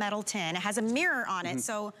beautiful metal tin. It has a mirror on it,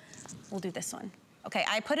 so we'll do this one. Okay,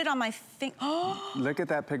 I put it on my finger. Look at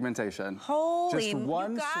that pigmentation. Holy, just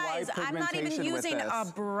one you guys, swipe I'm not even using a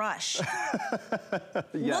brush.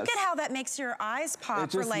 Look at how that makes your eyes pop.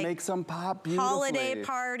 It just for like makes them pop beautifully. Holiday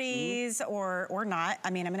parties or not.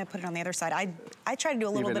 I mean, I'm gonna put it on the other side. I try to do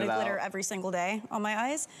a little bit of glitter every single day on my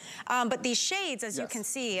eyes. But these shades, as you can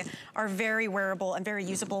see, are very wearable and very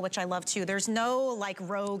usable, which I love too. There's no like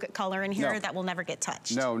rogue color in here that will never get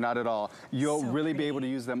touched. No, not at all. You'll really be able to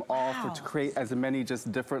use them all to create as many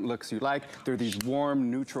just different looks you like. They're these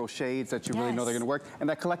warm, neutral shades that you really know they're gonna work. And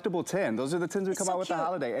that collectible tin, those are the tins we come out with the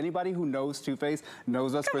holiday. Anybody who knows Too Faced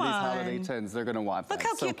knows us for these holiday tins. They're gonna want that. Look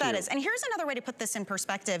how cute that is. And here's another way to put this in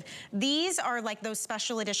perspective. These are like those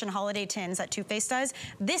special edition holiday tins that Too Faced does.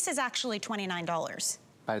 This is actually $29.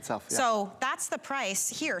 by itself. Yeah. So that's the price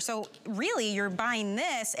here. So really, you're buying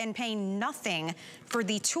this and paying nothing for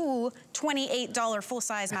the two $28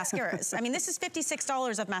 full-size mascaras. I mean, this is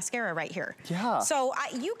 $56 of mascara right here. Yeah. So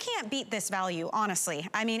you can't beat this value, honestly.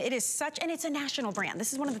 I mean, it is such, and it's a national brand.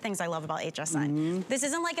 This is one of the things I love about HSN. This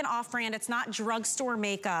isn't like an off-brand. It's not drugstore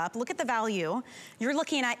makeup. Look at the value. You're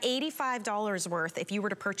looking at $85 worth if you were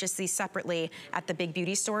to purchase these separately at the big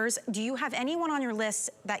beauty stores. Do you have anyone on your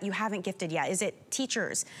list that you haven't gifted yet? Is it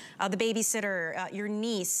teachers, the babysitter, your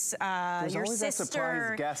niece, your sister? That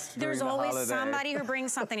surprise guest during There's the always holiday. somebody who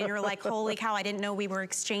brings something and you're like, holy cow, I didn't know we were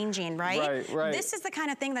exchanging, right? Right. This is the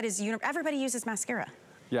kind of thing that is, everybody uses mascara.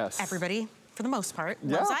 Yes. Everybody, for the most part,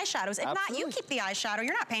 loves eyeshadows. If not, you keep the eyeshadow.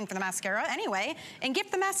 You're not paying for the mascara anyway, and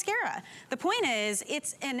gift the mascara. The point is,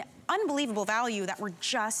 it's an unbelievable value that we're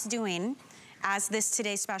just doing as this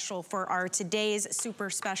today's special for our today's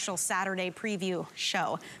super special Saturday preview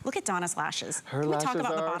show. Look at Donna's lashes. Her Can we lashes talk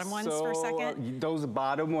about the bottom ones for a second? Those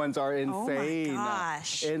bottom ones are insane. Oh my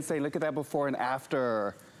gosh. Insane. Look at that before and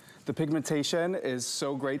after. The pigmentation is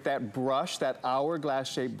so great. That brush, that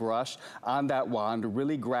hourglass-shaped brush on that wand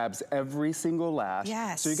really grabs every single lash.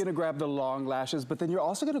 Yes. So you're gonna grab the long lashes, but then you're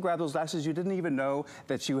also gonna grab those lashes you didn't even know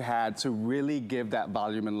that you had to really give that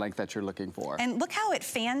volume and length that you're looking for. And look how it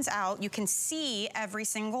fans out. You can see every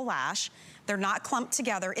single lash. They're not clumped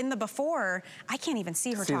together. In the before, I can't even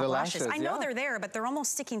see her top lashes. I know they're there, but they're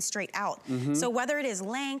almost sticking straight out. So whether it is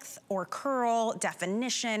length or curl,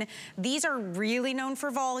 definition, these are really known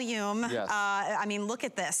for volume. Yes. I mean, look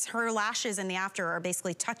at this. Her lashes in the after are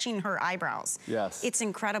basically touching her eyebrows. Yes. It's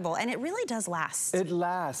incredible, and it really does last. It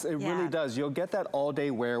lasts, it really does. You'll get that all day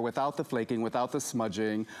wear without the flaking, without the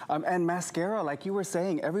smudging. And mascara, like you were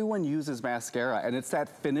saying, everyone uses mascara, and it's that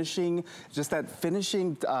finishing, just that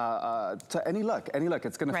finishing to any look,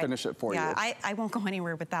 it's gonna finish it for you. I won't go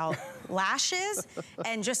anywhere without lashes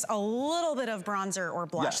and just a little bit of bronzer or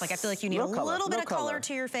blush. Like I feel like you need a little bit of color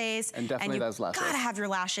to your face, and definitely those lashes. Gotta have your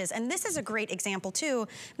lashes. And this is a great example too.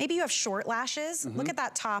 Maybe you have short lashes. Look at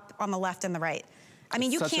that top on the left and the right. I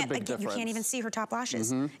mean, you can't even see her top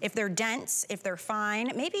lashes. If they're dense, if they're fine,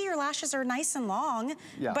 maybe your lashes are nice and long,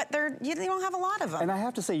 but they don't have a lot of them. And I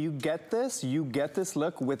have to say, you get this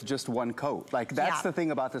look with just one coat. Like, that's the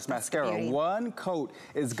thing about this mascara. One coat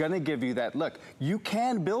is gonna give you that look. You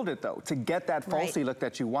can build it though, to get that falsy look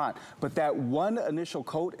that you want, but that one initial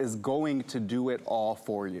coat is going to do it all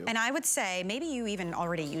for you. And I would say, maybe you even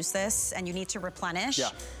already use this and you need to replenish.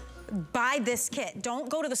 Buy this kit. Don't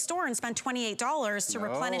go to the store and spend $28 to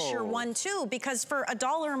replenish your one tube, because for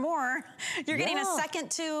 $1 more, you're getting a second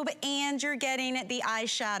tube and you're getting the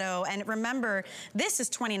eyeshadow. And remember, this is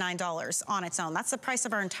 $29 on its own. That's the price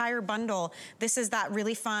of our entire bundle. This is that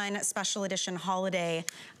really fun special edition holiday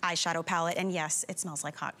eyeshadow palette. And yes, it smells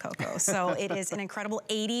like hot cocoa. So it is an incredible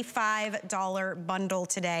 $85 bundle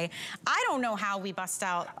today. I don't know how we bust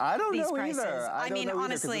out these prices. I mean,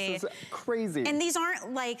 honestly, this is crazy. And these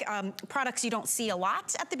aren't like products you don't see a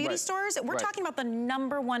lot at the beauty stores. We're talking about the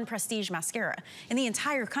 #1 prestige mascara in the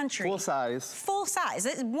entire country. Full size. Full size.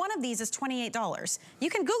 One of these is $28.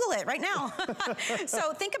 You can Google it right now.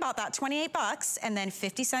 So think about that, 28 bucks, and then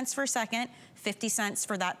 50 cents for a second, 50 cents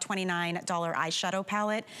for that $29 eyeshadow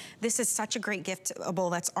palette. This is such a great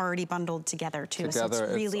giftable that's already bundled together too. So it's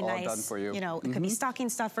really nice. Done for you. You know, it could be stocking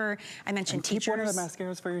stuffer. I mentioned teachers. Keep one of the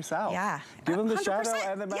mascaras for yourself. Yeah. Give them the 100%.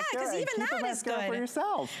 shadow and the mascara. Yeah, because even that is good. For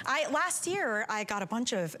yourself. Last year, I got a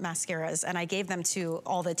bunch of mascaras and I gave them to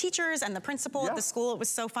all the teachers and the principal at the school. It was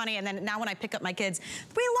so funny. And then now when I pick up my kids,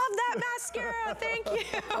 we love that mascara, thank you.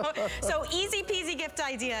 So easy peasy gift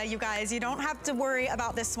idea, you guys. You don't have to worry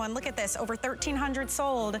about this one. Look at this, over 1,300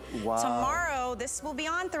 sold. Wow. Tomorrow, this will be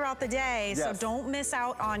on throughout the day, so don't miss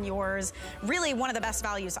out on yours. Really one of the best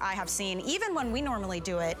values I have seen. Even when we normally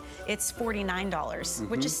do it, it's $49,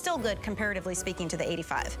 which is still good comparatively speaking to the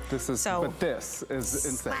 $85. But this is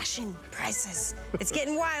insane. Slashing prices. It's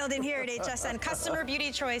getting wild in here at HSN. Customer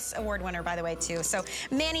Beauty Choice Award winner, by the way, too. So,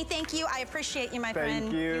 Manny, thank you. I appreciate you, my friend.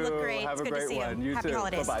 Thank you. You look great. Have it's a good great to see one. you. Happy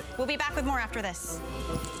holidays. Bye-bye. We'll be back with more after this.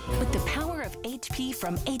 With the power of HP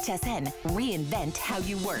from HSN, reinvent how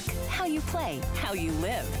you work, how you play, how you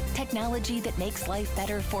live. Technology that makes life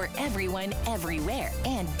better for everyone, everywhere,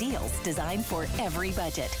 and deals designed for every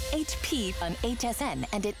budget. HP on HSN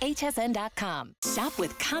and at hsn.com. Shop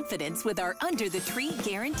with confidence with our Under the Tree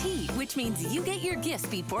guarantee, which means you get your gifts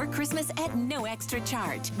before Christmas at no extra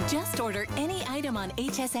charge. Just order any item on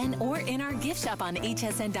HSN or in our gift shop on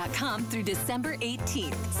hsn.com through December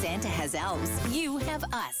 18th. Santa has elves. You have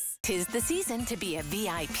us. 'Tis the season to be a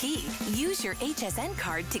VIP. Use your HSN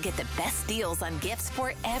card to get the best deals on gifts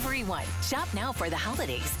for everyone. Shop now for the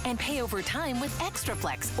holidays and pay over time with Extra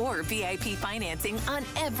Flex or VIP financing on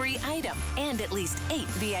every item. And at least 8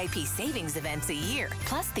 VIP savings events a year.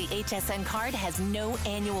 Plus, the HSN card has no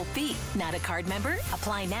annual fee. Not a card member?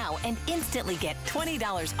 Apply now and instantly get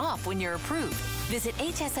 $20 off when you're approved. Visit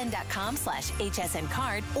hsn.com/HSN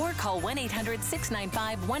card or call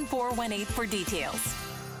 1-800-695-1418 for details.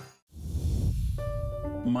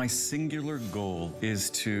 My singular goal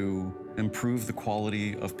is to improve the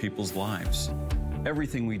quality of people's lives.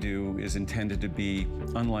 Everything we do is intended to be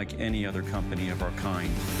unlike any other company of our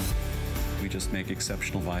kind. We just make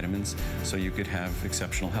exceptional vitamins so you could have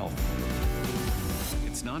exceptional health.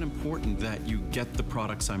 It's not important that you get the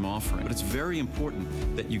products I'm offering, but it's very important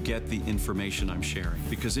that you get the information I'm sharing,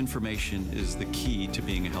 because information is the key to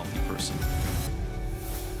being a healthy person.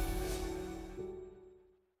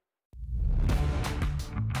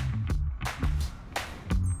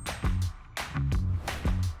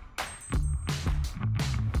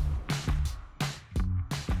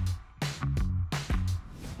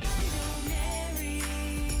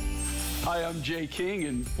 Hi, I'm Jay King,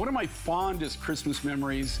 and one of my fondest Christmas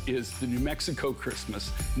memories is the New Mexico Christmas.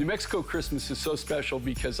 New Mexico Christmas is so special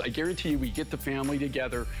because I guarantee you we get the family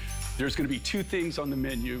together. There's going to be 2 things on the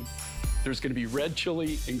menu. There's going to be red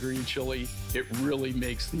chili and green chili. It really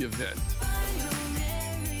makes the event.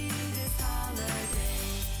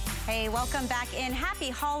 Hey, welcome back in. Happy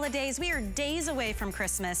holidays. We are days away from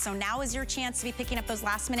Christmas, so now is your chance to be picking up those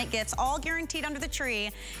last-minute gifts, all guaranteed under the tree,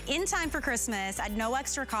 in time for Christmas at no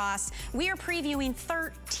extra cost. We are previewing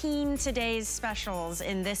 13 today's specials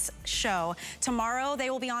in this show. Tomorrow, they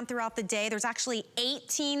will be on throughout the day. There's actually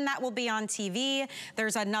 18 that will be on TV.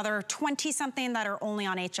 There's another 20-something that are only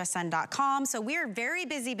on hsn.com, so we are very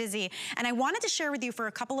busy, and I wanted to share with you for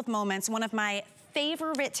a couple of moments one of my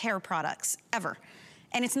favorite hair products ever.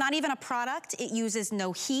 And it's not even a product. It uses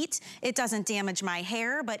no heat. It doesn't damage my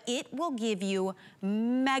hair, but it will give you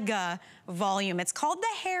mega volume. It's called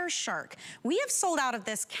the Hair Shark. We have sold out of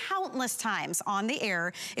this countless times on the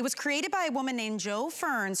air. It was created by a woman named Jo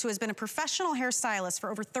Ferns, who has been a professional hairstylist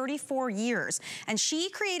for over 34 years. And she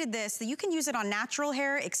created this, that you can use it on natural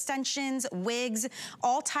hair, extensions, wigs,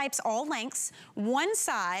 all types, all lengths. One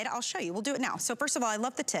side, I'll show you, we'll do it now. So first of all, I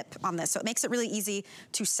love the tip on this. So it makes it really easy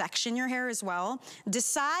to section your hair as well.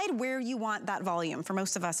 Decide where you want that volume. For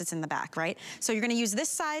most of us, it's in the back, right? So you're gonna use this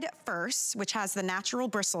side first, which has the natural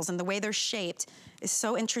bristles, and the way they're shaped is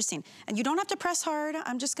so interesting. And you don't have to press hard.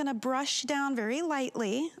 I'm just gonna brush down very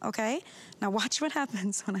lightly, okay? Now watch what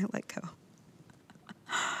happens when I let go.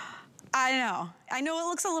 I know it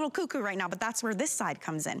looks a little cuckoo right now, but that's where this side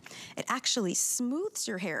comes in. It actually smooths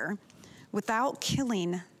your hair without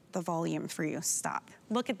killing the volume for you. Stop.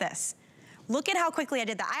 Look at this. Look at how quickly I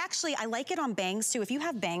did that. I like it on bangs too. If you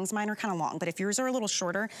have bangs, mine are kind of long, but if yours are a little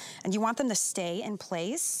shorter and you want them to stay in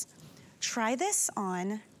place, try this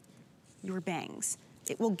on your bangs.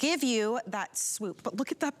 It will give you that swoop, but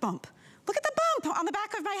look at that bump. Look at the bump on the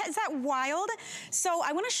back of my head. Is that wild? So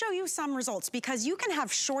I want to show you some results, because you can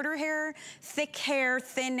have shorter hair, thick hair,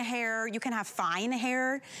 thin hair. You can have fine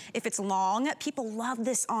hair if it's long. People love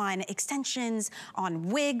this on extensions, on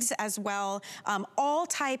wigs as well. All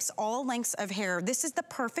types, all lengths of hair. This is the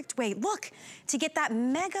perfect way, look, to get that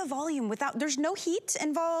mega volume without, there's no heat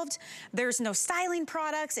involved. There's no styling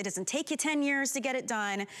products. It doesn't take you 10 years to get it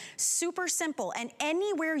done. Super simple. And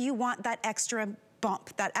anywhere you want that extra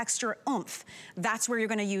bump, that extra oomph, that's where you're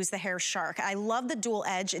gonna use the Hair Shark. I love the dual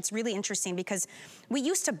edge. It's really interesting because we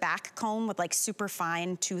used to back comb with like super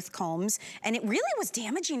fine tooth combs, and it really was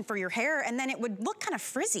damaging for your hair, and then it would look kind of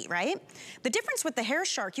frizzy, right? The difference with the Hair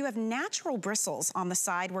Shark, you have natural bristles on the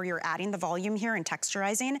side where you're adding the volume here and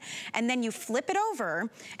texturizing, and then you flip it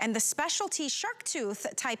over, and the specialty shark tooth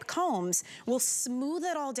type combs will smooth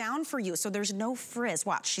it all down for you, so there's no frizz.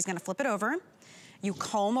 Watch, she's gonna flip it over. You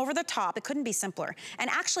comb over the top. It couldn't be simpler. And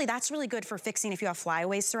actually, that's really good for fixing if you have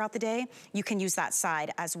flyaways throughout the day. You can use that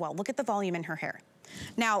side as well. Look at the volume in her hair.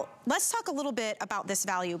 Now, let's talk a little bit about this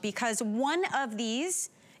value, because one of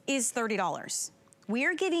these is $30. We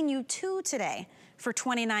are giving you 2 today for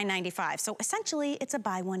 $29.95. So essentially, it's a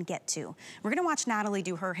buy one, get 2. We're gonna watch Natalie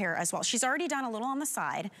do her hair as well. She's already done a little on the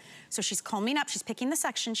side. So she's combing up, she's picking the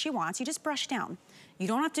section she wants. You just brush down. You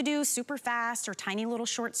don't have to do super fast or tiny little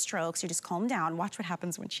short strokes. You just comb down. Watch what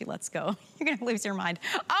happens when she lets go. You're gonna lose your mind.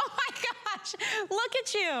 Oh my gosh, look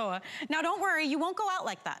at you. Now don't worry, you won't go out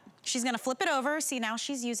like that. She's gonna flip it over. See, now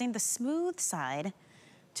she's using the smooth side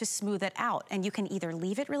to smooth it out. And you can either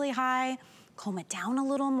leave it really high comb it down a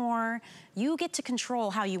little more. You get to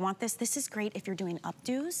control how you want this. This is great if you're doing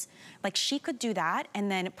updos. Like she could do that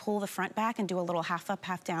and then pull the front back and do a little half up,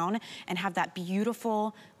 half down and have that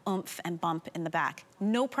beautiful oomph and bump in the back.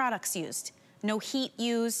 No products used, no heat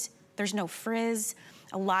used, there's no frizz.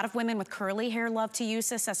 A lot of women with curly hair love to use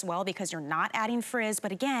this as well because you're not adding frizz,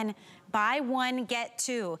 but again, buy one, get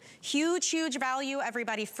two. Huge, huge value,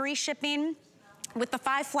 everybody. Free shipping. With the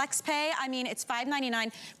 5 flex pay, I mean, it's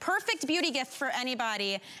 $5.99. Perfect beauty gift for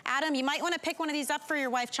anybody. Adam, you might want to pick one of these up for your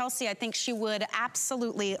wife, Chelsea. I think she would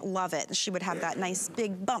absolutely love it. She would have that nice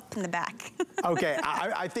big bump in the back. Okay,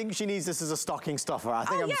 I think she needs this as a stocking stuffer. I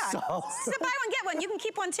think I'm so buy one, get one. You can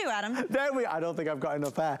keep one too, Adam. I don't think I've got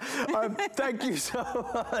enough hair. Thank you so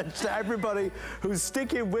much to everybody who's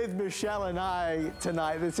sticking with Michelle and I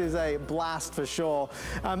tonight. This is a blast for sure.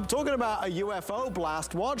 Talking about a UFO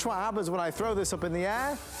blast, watch what happens when I throw this up in the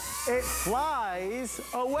air. It flies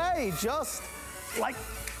away, just like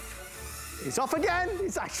he's off again.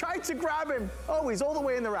 I tried to grab him. Oh, he's all the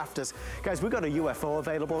way in the rafters. Guys, we've got a UFO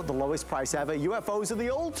available at the lowest price ever. UFOs are the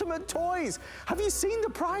ultimate toys. Have you seen the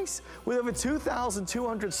price? With over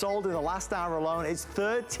 2,200 sold in the last hour alone, it's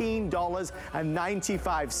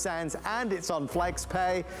 $13.95, and it's on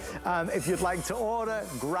FlexPay. If you'd like to order,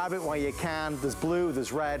 grab it while you can. There's blue,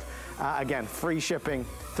 there's red. Again, free shipping,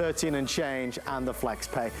 13 and change, and the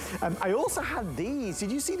FlexPay. I also had these.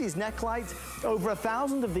 Did you see these neck lights? Over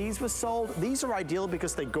 1,000 of these were sold. These are ideal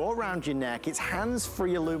because they go around your neck. It's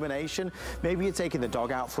hands-free illumination. Maybe you're taking the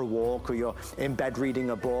dog out for a walk, or you're in bed reading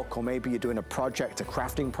a book, or maybe you're doing a project, a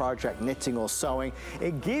crafting project, knitting or sewing.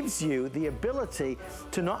 It gives you the ability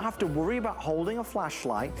to not have to worry about holding a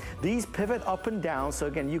flashlight. These pivot up and down, so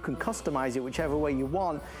again, you can customize it whichever way you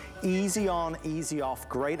want. Easy on, easy off,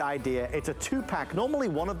 great idea. It's a 2-pack. Normally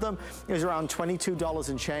one of them is around $22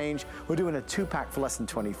 and change. We're doing a 2-pack for less than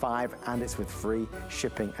 $25, and it's with free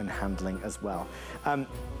shipping and handling as well.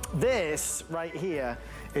 This right here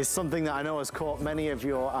is something that I know has caught many of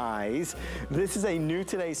your eyes. This is a new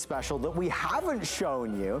Today special that we haven't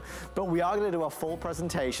shown you, but we are going to do a full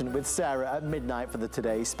presentation with Sarah at midnight for the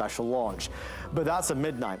Today special launch. But that's at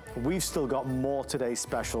midnight. We've still got more Today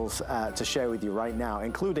specials to share with you right now,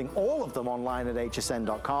 including all of them online at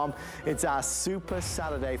hsn.com. It's our Super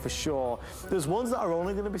Saturday for sure. There's ones that are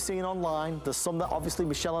only going to be seen online. There's some that obviously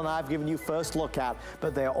Michelle and I have given you first look at,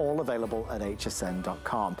 but they are all available at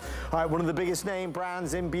hsn.com. All right, one of the biggest name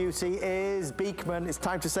brands in beauty is Beekman. It's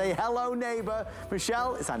time to say hello, neighbor.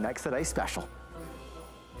 Michelle, it's our next Today special.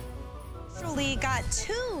 Actually got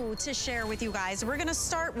 2 to share with you guys. We're gonna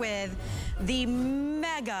start with the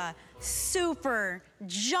mega super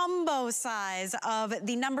jumbo size of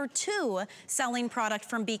the #2 selling product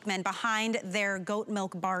from Beekman behind their goat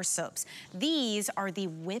milk bar soaps. These are the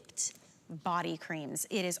whipped body creams.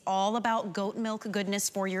 It is all about goat milk goodness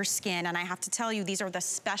for your skin, and I have to tell you, these are the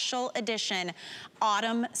special edition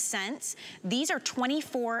autumn scents. These are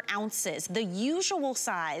 24 ounces. The usual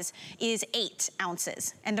size is 8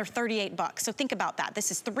 ounces, and they're $38. So think about that.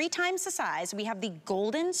 This is 3 times the size. We have the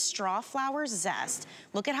golden straw flower zest.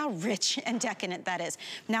 Look at how rich and decadent that is.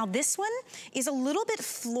 Now this one is a little bit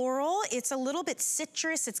floral. It's a little bit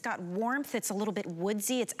citrus. It's got warmth. It's a little bit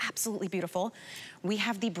woodsy. It's absolutely beautiful. We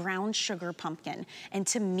have the brown sugar pumpkin. And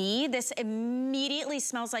to me, this immediately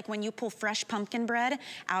smells like when you pull fresh pumpkin bread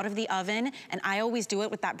out of the oven, and I always do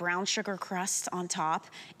it with that brown sugar crust on top.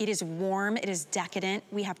 It is warm, it is decadent.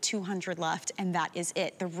 We have 200 left, and that is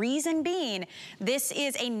it. The reason being, this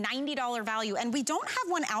is a $90 value, and we don't have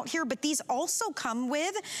one out here, but these also come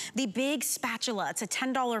with the big spatula. It's a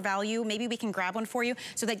 $10 value. Maybe we can grab one for you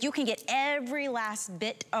so that you can get every last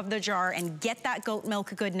bit of the jar and get that goat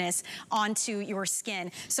milk goodness onto your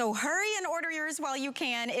skin. So hurry and order yours while you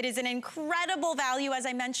can. It is an incredible value. As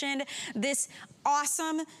I mentioned, this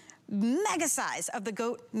awesome mega size of the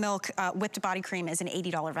goat milk whipped body cream is an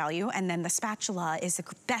 $80 value, and then the spatula is the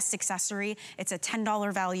best accessory. It's a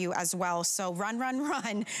 $10 value as well. So run, run,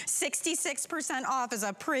 run. 66% off is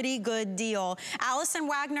a pretty good deal. Allison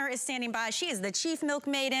Wagner is standing by. She is the chief milk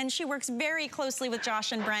maiden. She works very closely with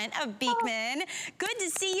Josh and Brent of Beekman. Good to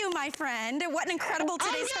see you, my friend. What an incredible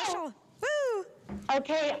Today special. Woo!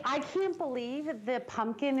 Okay, I can't believe the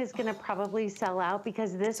pumpkin is going to probably sell out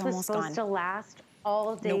because this was supposed to last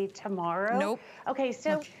all day tomorrow. Nope. Okay,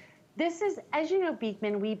 so this is, as you know,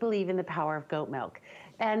 Beekman, we believe in the power of goat milk.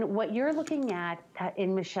 And what you're looking at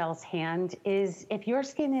in Michelle's hand is if your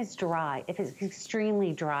skin is dry, if it's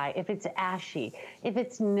extremely dry, if it's ashy, if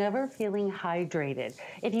it's never feeling hydrated,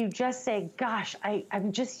 if you just say, gosh,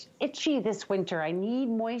 I'm just itchy this winter, I need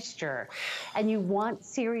moisture, and you want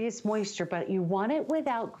serious moisture, but you want it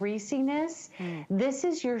without greasiness, this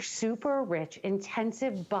is your super rich,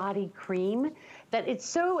 intensive body cream that it's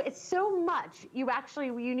so much, you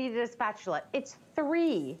needed a spatula. It's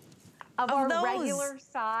 3 of our regular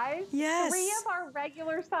size. Yes. 3 of our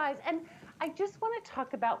regular size. And I just want to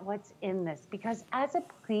talk about what's in this, because as a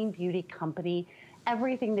clean beauty company,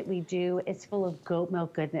 everything that we do is full of goat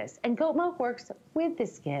milk goodness. And goat milk works with the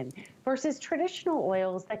skin versus traditional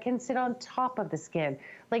oils that can sit on top of the skin,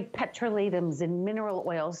 like petrolatums and mineral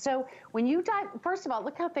oils. So when you dive, first of all,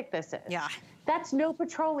 look how thick this is. Yeah. That's no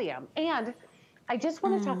petroleum. And I just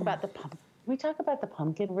want to talk about the pumpkin. Can we talk about the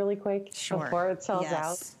pumpkin really quick before it sells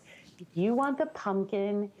out? If you want the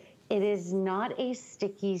pumpkin, it is not a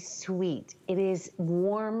sticky sweet. It is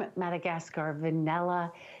warm Madagascar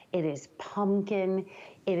vanilla. It is pumpkin.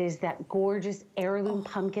 It is that gorgeous heirloom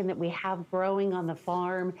pumpkin that we have growing on the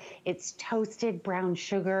farm. It's toasted brown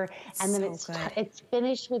sugar, and then it's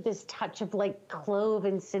finished with this touch of like clove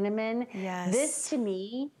and cinnamon. Yes. This to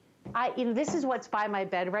me, this is what's by my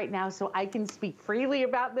bed right now, so I can speak freely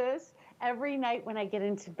about this. Every night when I get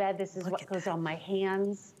into bed, this is what goes on my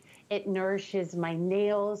hands. It nourishes my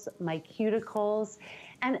nails, my cuticles.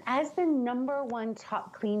 And as the #1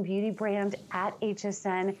 top clean beauty brand at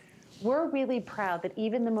HSN, we're really proud that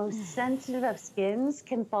even the most sensitive of skins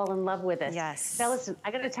can fall in love with us. Yes. Now listen,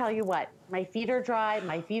 I gotta tell you what, my feet are dry,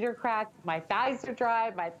 my feet are cracked, my thighs are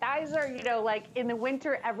dry, my thighs are, like in the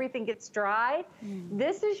winter, everything gets dry.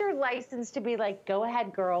 This is your license to be like, go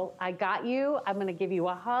ahead, girl, I got you. I'm gonna give you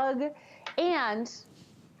a hug. And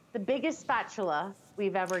the biggest spatula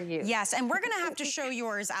we've ever used. Yes, and we're gonna have to show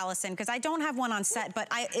yours, Allison, because I don't have one on set, but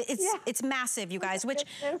it's massive, you guys, which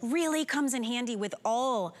really comes in handy with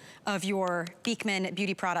all of your Beekman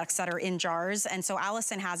beauty products that are in jars. And so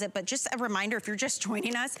Allison has it, but just a reminder, if you're just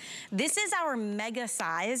joining us, this is our mega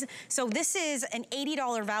size. So this is an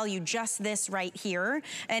 $80 value, just this right here.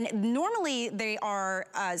 And normally they are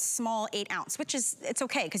a small 8 ounce, which is, it's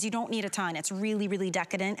okay, because you don't need a ton. It's really, really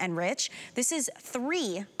decadent and rich. This is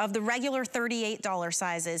 3 of the regular $38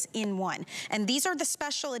 sizes in one. And these are the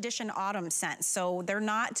special edition autumn scents. So they're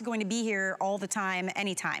not going to be here all the time,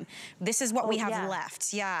 anytime. This is what we have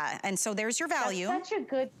left. Yeah. And so there's your value. That's such a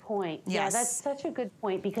good point. Yes. Yeah, that's such a good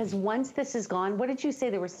point, because once this is gone, what did you say?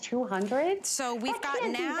 There was 200? So we've got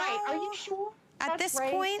now. Right. Are you sure? At this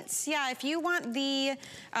point, yeah, if you want the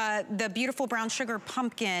beautiful brown sugar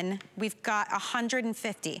pumpkin, we've got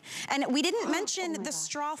 150. And we didn't mention the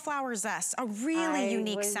straw flower zest, a really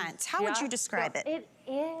unique scent. How would you describe it? It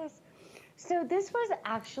is. So this was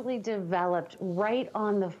actually developed right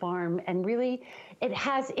on the farm, and really it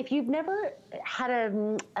has, if you've never had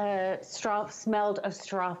smelled a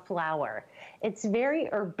straw flower, it's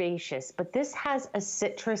very herbaceous, but this has a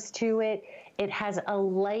citrus to it. It has a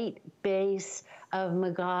light base of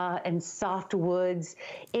maga and soft woods.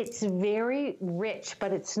 It's very rich,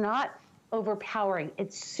 but it's not overpowering.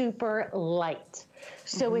 It's super light.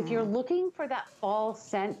 So if you're looking for that fall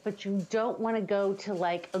scent, but you don't want to go to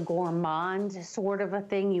like a gourmand sort of a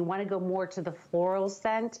thing, you want to go more to the floral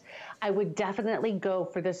scent, I would definitely go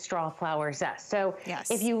for the straw flower zest. So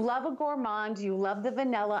if you love a gourmand, you love the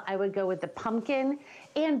vanilla, I would go with the pumpkin.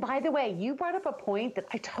 And by the way, you brought up a point that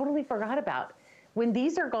I totally forgot about. When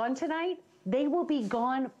these are gone tonight, they will be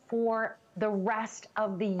gone for the rest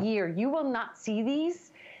of the year. You will not see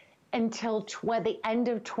these until the end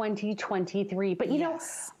of 2023. But you know,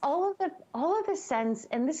 all of the scents,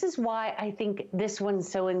 and this is why I think this one's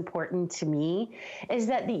so important to me, is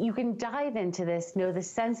that you can dive into this, know the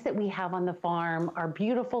scents that we have on the farm are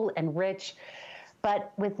beautiful and rich,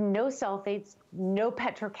 but with no sulfates, no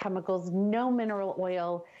petrochemicals, no mineral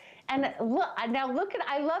oil. And look,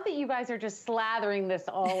 I love that you guys are just slathering this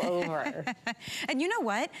all over. And you know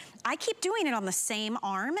what? I keep doing it on the same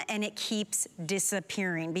arm and it keeps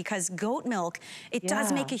disappearing, because goat milk, it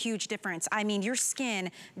does make a huge difference. I mean, your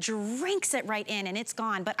skin drinks it right in and it's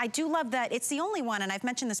gone. But I do love that it's the only one, and I've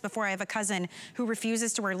mentioned this before, I have a cousin who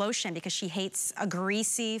refuses to wear lotion because she hates a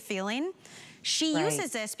greasy feeling. She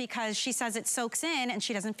uses this because she says it soaks in and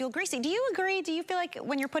she doesn't feel greasy. Do you agree? Do you feel like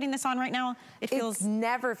when you're putting this on right now, it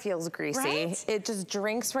never feels greasy. Right? It just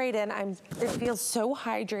drinks right in. It feels so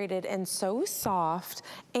hydrated and so soft.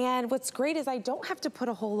 And what's great is I don't have to put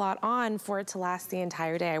a whole lot on for it to last the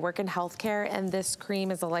entire day. I work in healthcare and this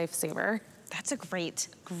cream is a lifesaver. That's a great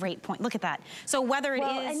point. Look at that. So whether it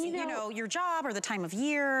is, you know, your job or the time of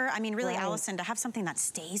year, I mean, really, Allison, to have something that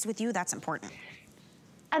stays with you, that's important.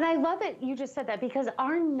 And I love that you just said that, because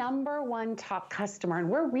our #1 top customer, and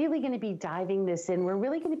we're really going to be diving this in, we're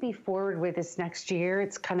really going to be forward with this next year.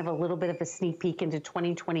 It's kind of a little bit of a sneak peek into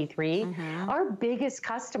 2023. Our biggest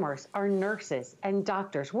customers are nurses and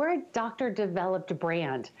doctors. We're a doctor-developed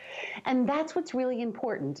brand. And that's what's really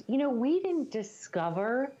important. You know, we didn't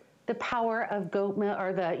discover the power of goat milk,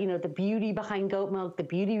 or the, you know, the beauty behind goat milk, the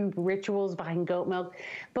beauty rituals behind goat milk.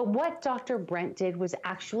 But what Dr. Brent did was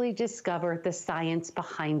actually discover the science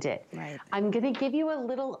behind it. Right. I'm going to give you a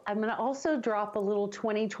little, I'm going to also drop a little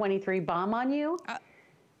 2023 bomb on you.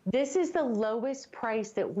 This is the lowest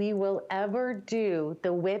price that we will ever do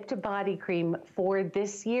the whipped body cream for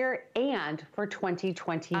this year and for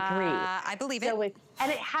 2023. I believe it.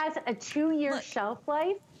 And it has a 2-year shelf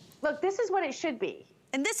life. Look, this is what it should be.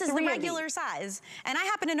 And this is the regular size. And I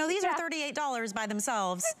happen to know these are $38 by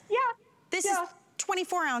themselves. This is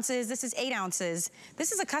 24 ounces, this is 8 ounces.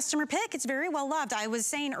 This is a customer pick, it's very well loved. I was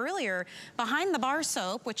saying earlier, behind the bar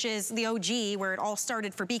soap, which is the OG, where it all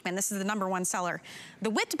started for Beekman, this is the #1 seller. The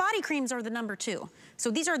whipped body creams are the #2. So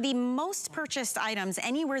these are the most purchased items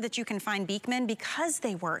anywhere that you can find Beekman, because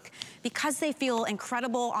they work, because they feel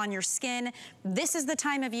incredible on your skin. This is the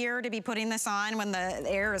time of year to be putting this on when the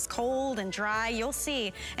air is cold and dry, you'll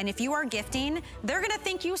see. And if you are gifting, they're gonna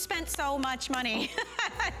think you spent so much money.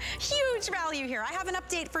 Huge value here. I have an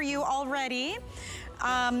update for you already.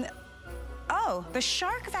 Oh, the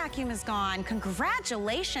Shark vacuum is gone.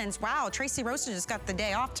 Congratulations. Wow, Tracy Rosa just got the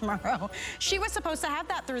day off tomorrow. She was supposed to have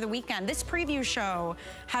that through the weekend. This preview show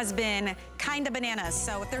has been kind of bananas.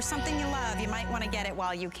 So if there's something you love, you might want to get it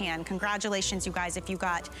while you can. Congratulations, you guys, if you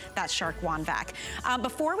got that Shark wand vac.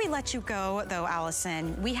 Before we let you go, though,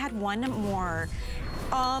 Allison, we had one more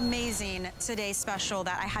amazing today's special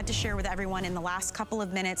that I had to share with everyone in the last couple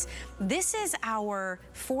of minutes. This is our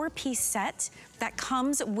 4-piece set that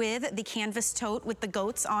comes with the canvas tote with the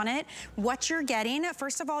goats on it. What you're getting,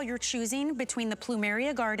 first of all, you're choosing between the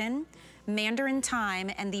Plumeria Garden, Mandarin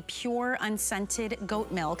Thyme, and the pure unscented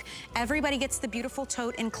goat milk. Everybody gets the beautiful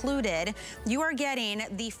tote included. You are getting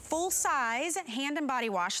the full-size hand and body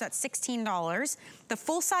wash, that's $16. The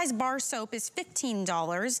full-size bar soap is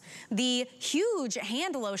 $15. The huge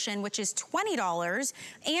hand lotion, which is $20.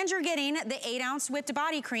 And you're getting the 8-ounce whipped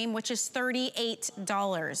body cream, which is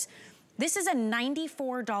 $38. This is a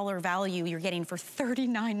 $94 value you're getting for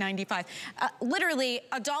 $39.95. Literally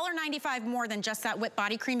 $1.95 more than just that whipped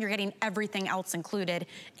body cream. You're getting everything else included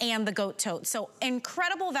and the goat tote. So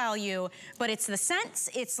incredible value, but it's the scents.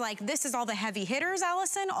 It's like, this is all the heavy hitters,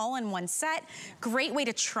 Allison, all in one set. Great way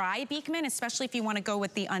to try Beekman, especially if you want to go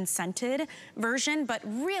with the unscented version, but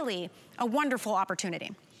really a wonderful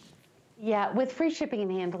opportunity. Yeah, with free shipping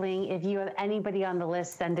and handling, if you have anybody on the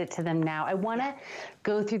list, send it to them now. I want to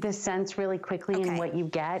go through the scents really quickly and what you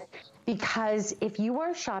get, because if you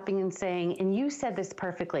are shopping and saying, and you said this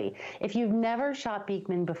perfectly, if you've never shopped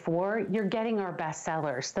Beekman before, you're getting our best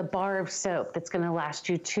sellers. The bar of soap that's going to last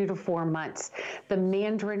you 2 to 4 months. The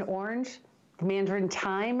Mandarin Orange, Mandarin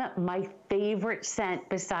Thyme, my favorite scent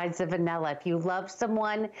besides the vanilla. If you love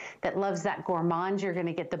someone that loves that gourmand, you're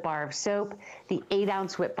gonna get the bar of soap, the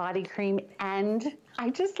 8-ounce whipped body cream, and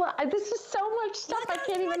I just love, this is so much stuff, I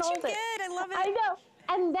can't even hold it. I love it. I know.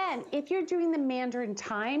 And then if you're doing the Mandarin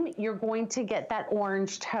Thyme, you're going to get that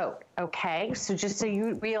orange tote, okay? So just so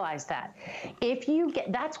you realize that. If you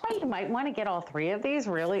get, that's why you might want to get all 3 of these,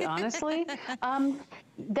 really, honestly.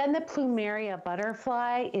 Then the Plumeria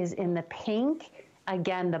Butterfly is in the pink.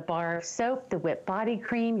 Again, the bar of soap, the whipped body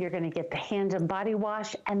cream, you're going to get the hand and body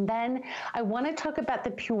wash. And then I want to talk about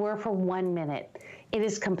the Pure for 1 minute. It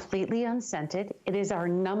is completely unscented. It is our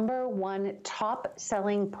 #1 top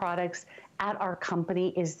selling products at our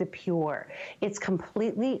company is the Pure. It's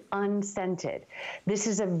completely unscented. This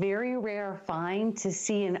is a very rare find to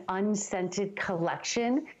see an unscented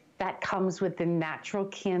collection that comes with the natural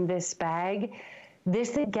canvas bag.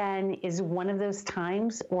 This, again, is one of those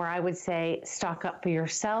times where I would say stock up for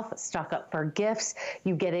yourself, stock up for gifts.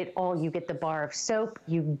 You get it all. You get the bar of soap.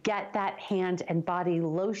 You get that hand and body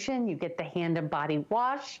lotion. You get the hand and body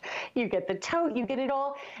wash. You get the tote. You get it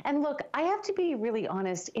all. And look, I have to be really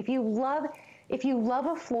honest. If you love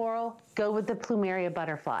a floral, go with the Plumeria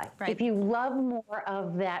Butterfly. Right. If you love more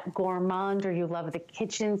of that gourmand, or you love the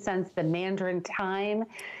kitchen scents, the Mandarin Thyme,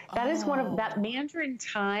 that is one of that Mandarin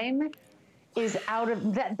Thyme is out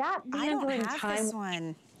of that Mandarin Thyme. This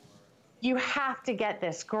one. You have to get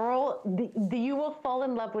this, girl. You will fall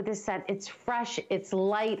in love with this scent. It's fresh. It's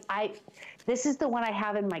light. This is the one I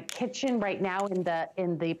have in my kitchen right now in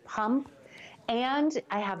the pump. And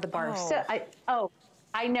I have the barf. So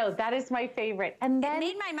I know, that is my favorite. And then it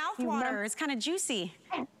made my mouth water. It's kind of juicy.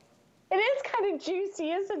 It is kind of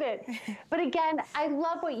juicy, isn't it? But again, I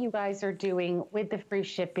love what you guys are doing with the free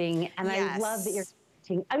shipping. And I love that you're,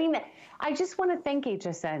 I mean, I just want to thank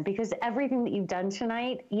HSN because everything that you've done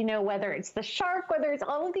tonight, you know, whether it's the shark, whether it's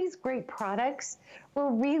all of these great products,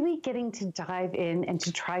 we're really getting to dive in and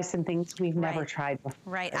to try some things we've never tried before.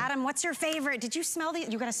 Right. Adam, what's your favorite? Did you smell the,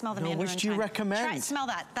 you got to smell the mandarin which do you recommend? Smell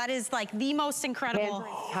that. That is like the most incredible.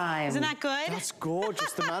 Mandarin thyme. Isn't that good? That's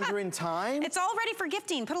gorgeous. The mandarin thyme. It's all ready for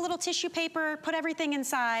gifting. Put a little tissue paper, put everything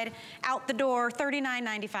inside, out the door,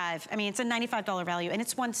 $39.95. I mean, it's a $95 value, and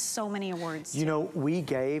it's won so many awards. You know, we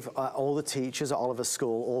gave all the teachers at Oliver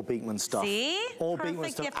School all Beekman stuff. See? All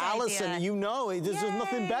Beekman stuff. Allison, you know, there's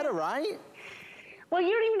nothing better, right? Well,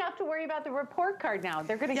 you don't even have to worry about the report card now.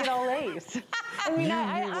 They're going to get all A's. I mean,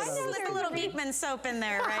 I know slip a little Beekman soap in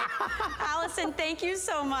there, right? Allison, thank you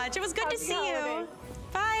so much. It was good to see you.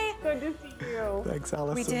 Bye. Good to see you. Thanks,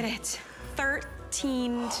 Allison. We did it.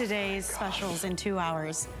 13 today's specials in 2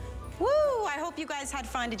 hours. Woo! I hope you guys had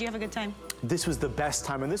fun. Did you have a good time? This was the best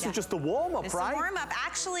time, and this was just the warm-up, This right? is the warm-up.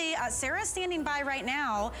 Actually, Sarah's standing by right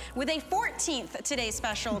now with a 14th Today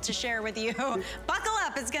Special to share with you. Buckle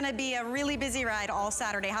up. It's going to be a really busy ride all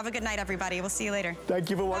Saturday. Have a good night, everybody. We'll see you later. Thank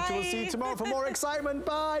you for watching. We'll see you tomorrow for more excitement.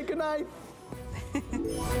 Bye. Good night.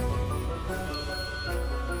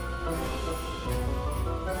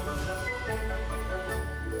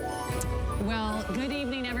 Well, good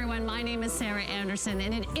evening, everyone. My name is Sarah Anderson,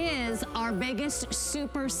 and it is our biggest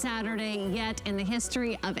Super Saturday yet in the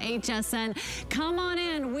history of HSN. Come on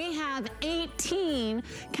in. We have 18,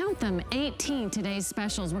 count them, 18 today's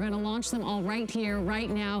specials. We're going to launch them all right here, right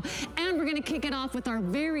now, and we're going to kick it off with our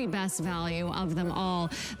very best value of them all.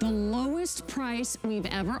 The lowest price we've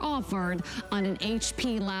ever offered on an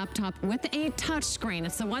HP laptop with a touchscreen.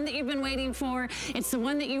 It's the one that you've been waiting for. It's the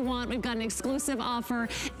one that you want. We've got an exclusive offer,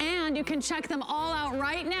 and you can check them all out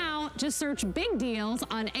right now. Just search Big Deals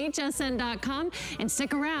on hsn.com and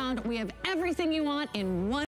stick around. We have everything you want in one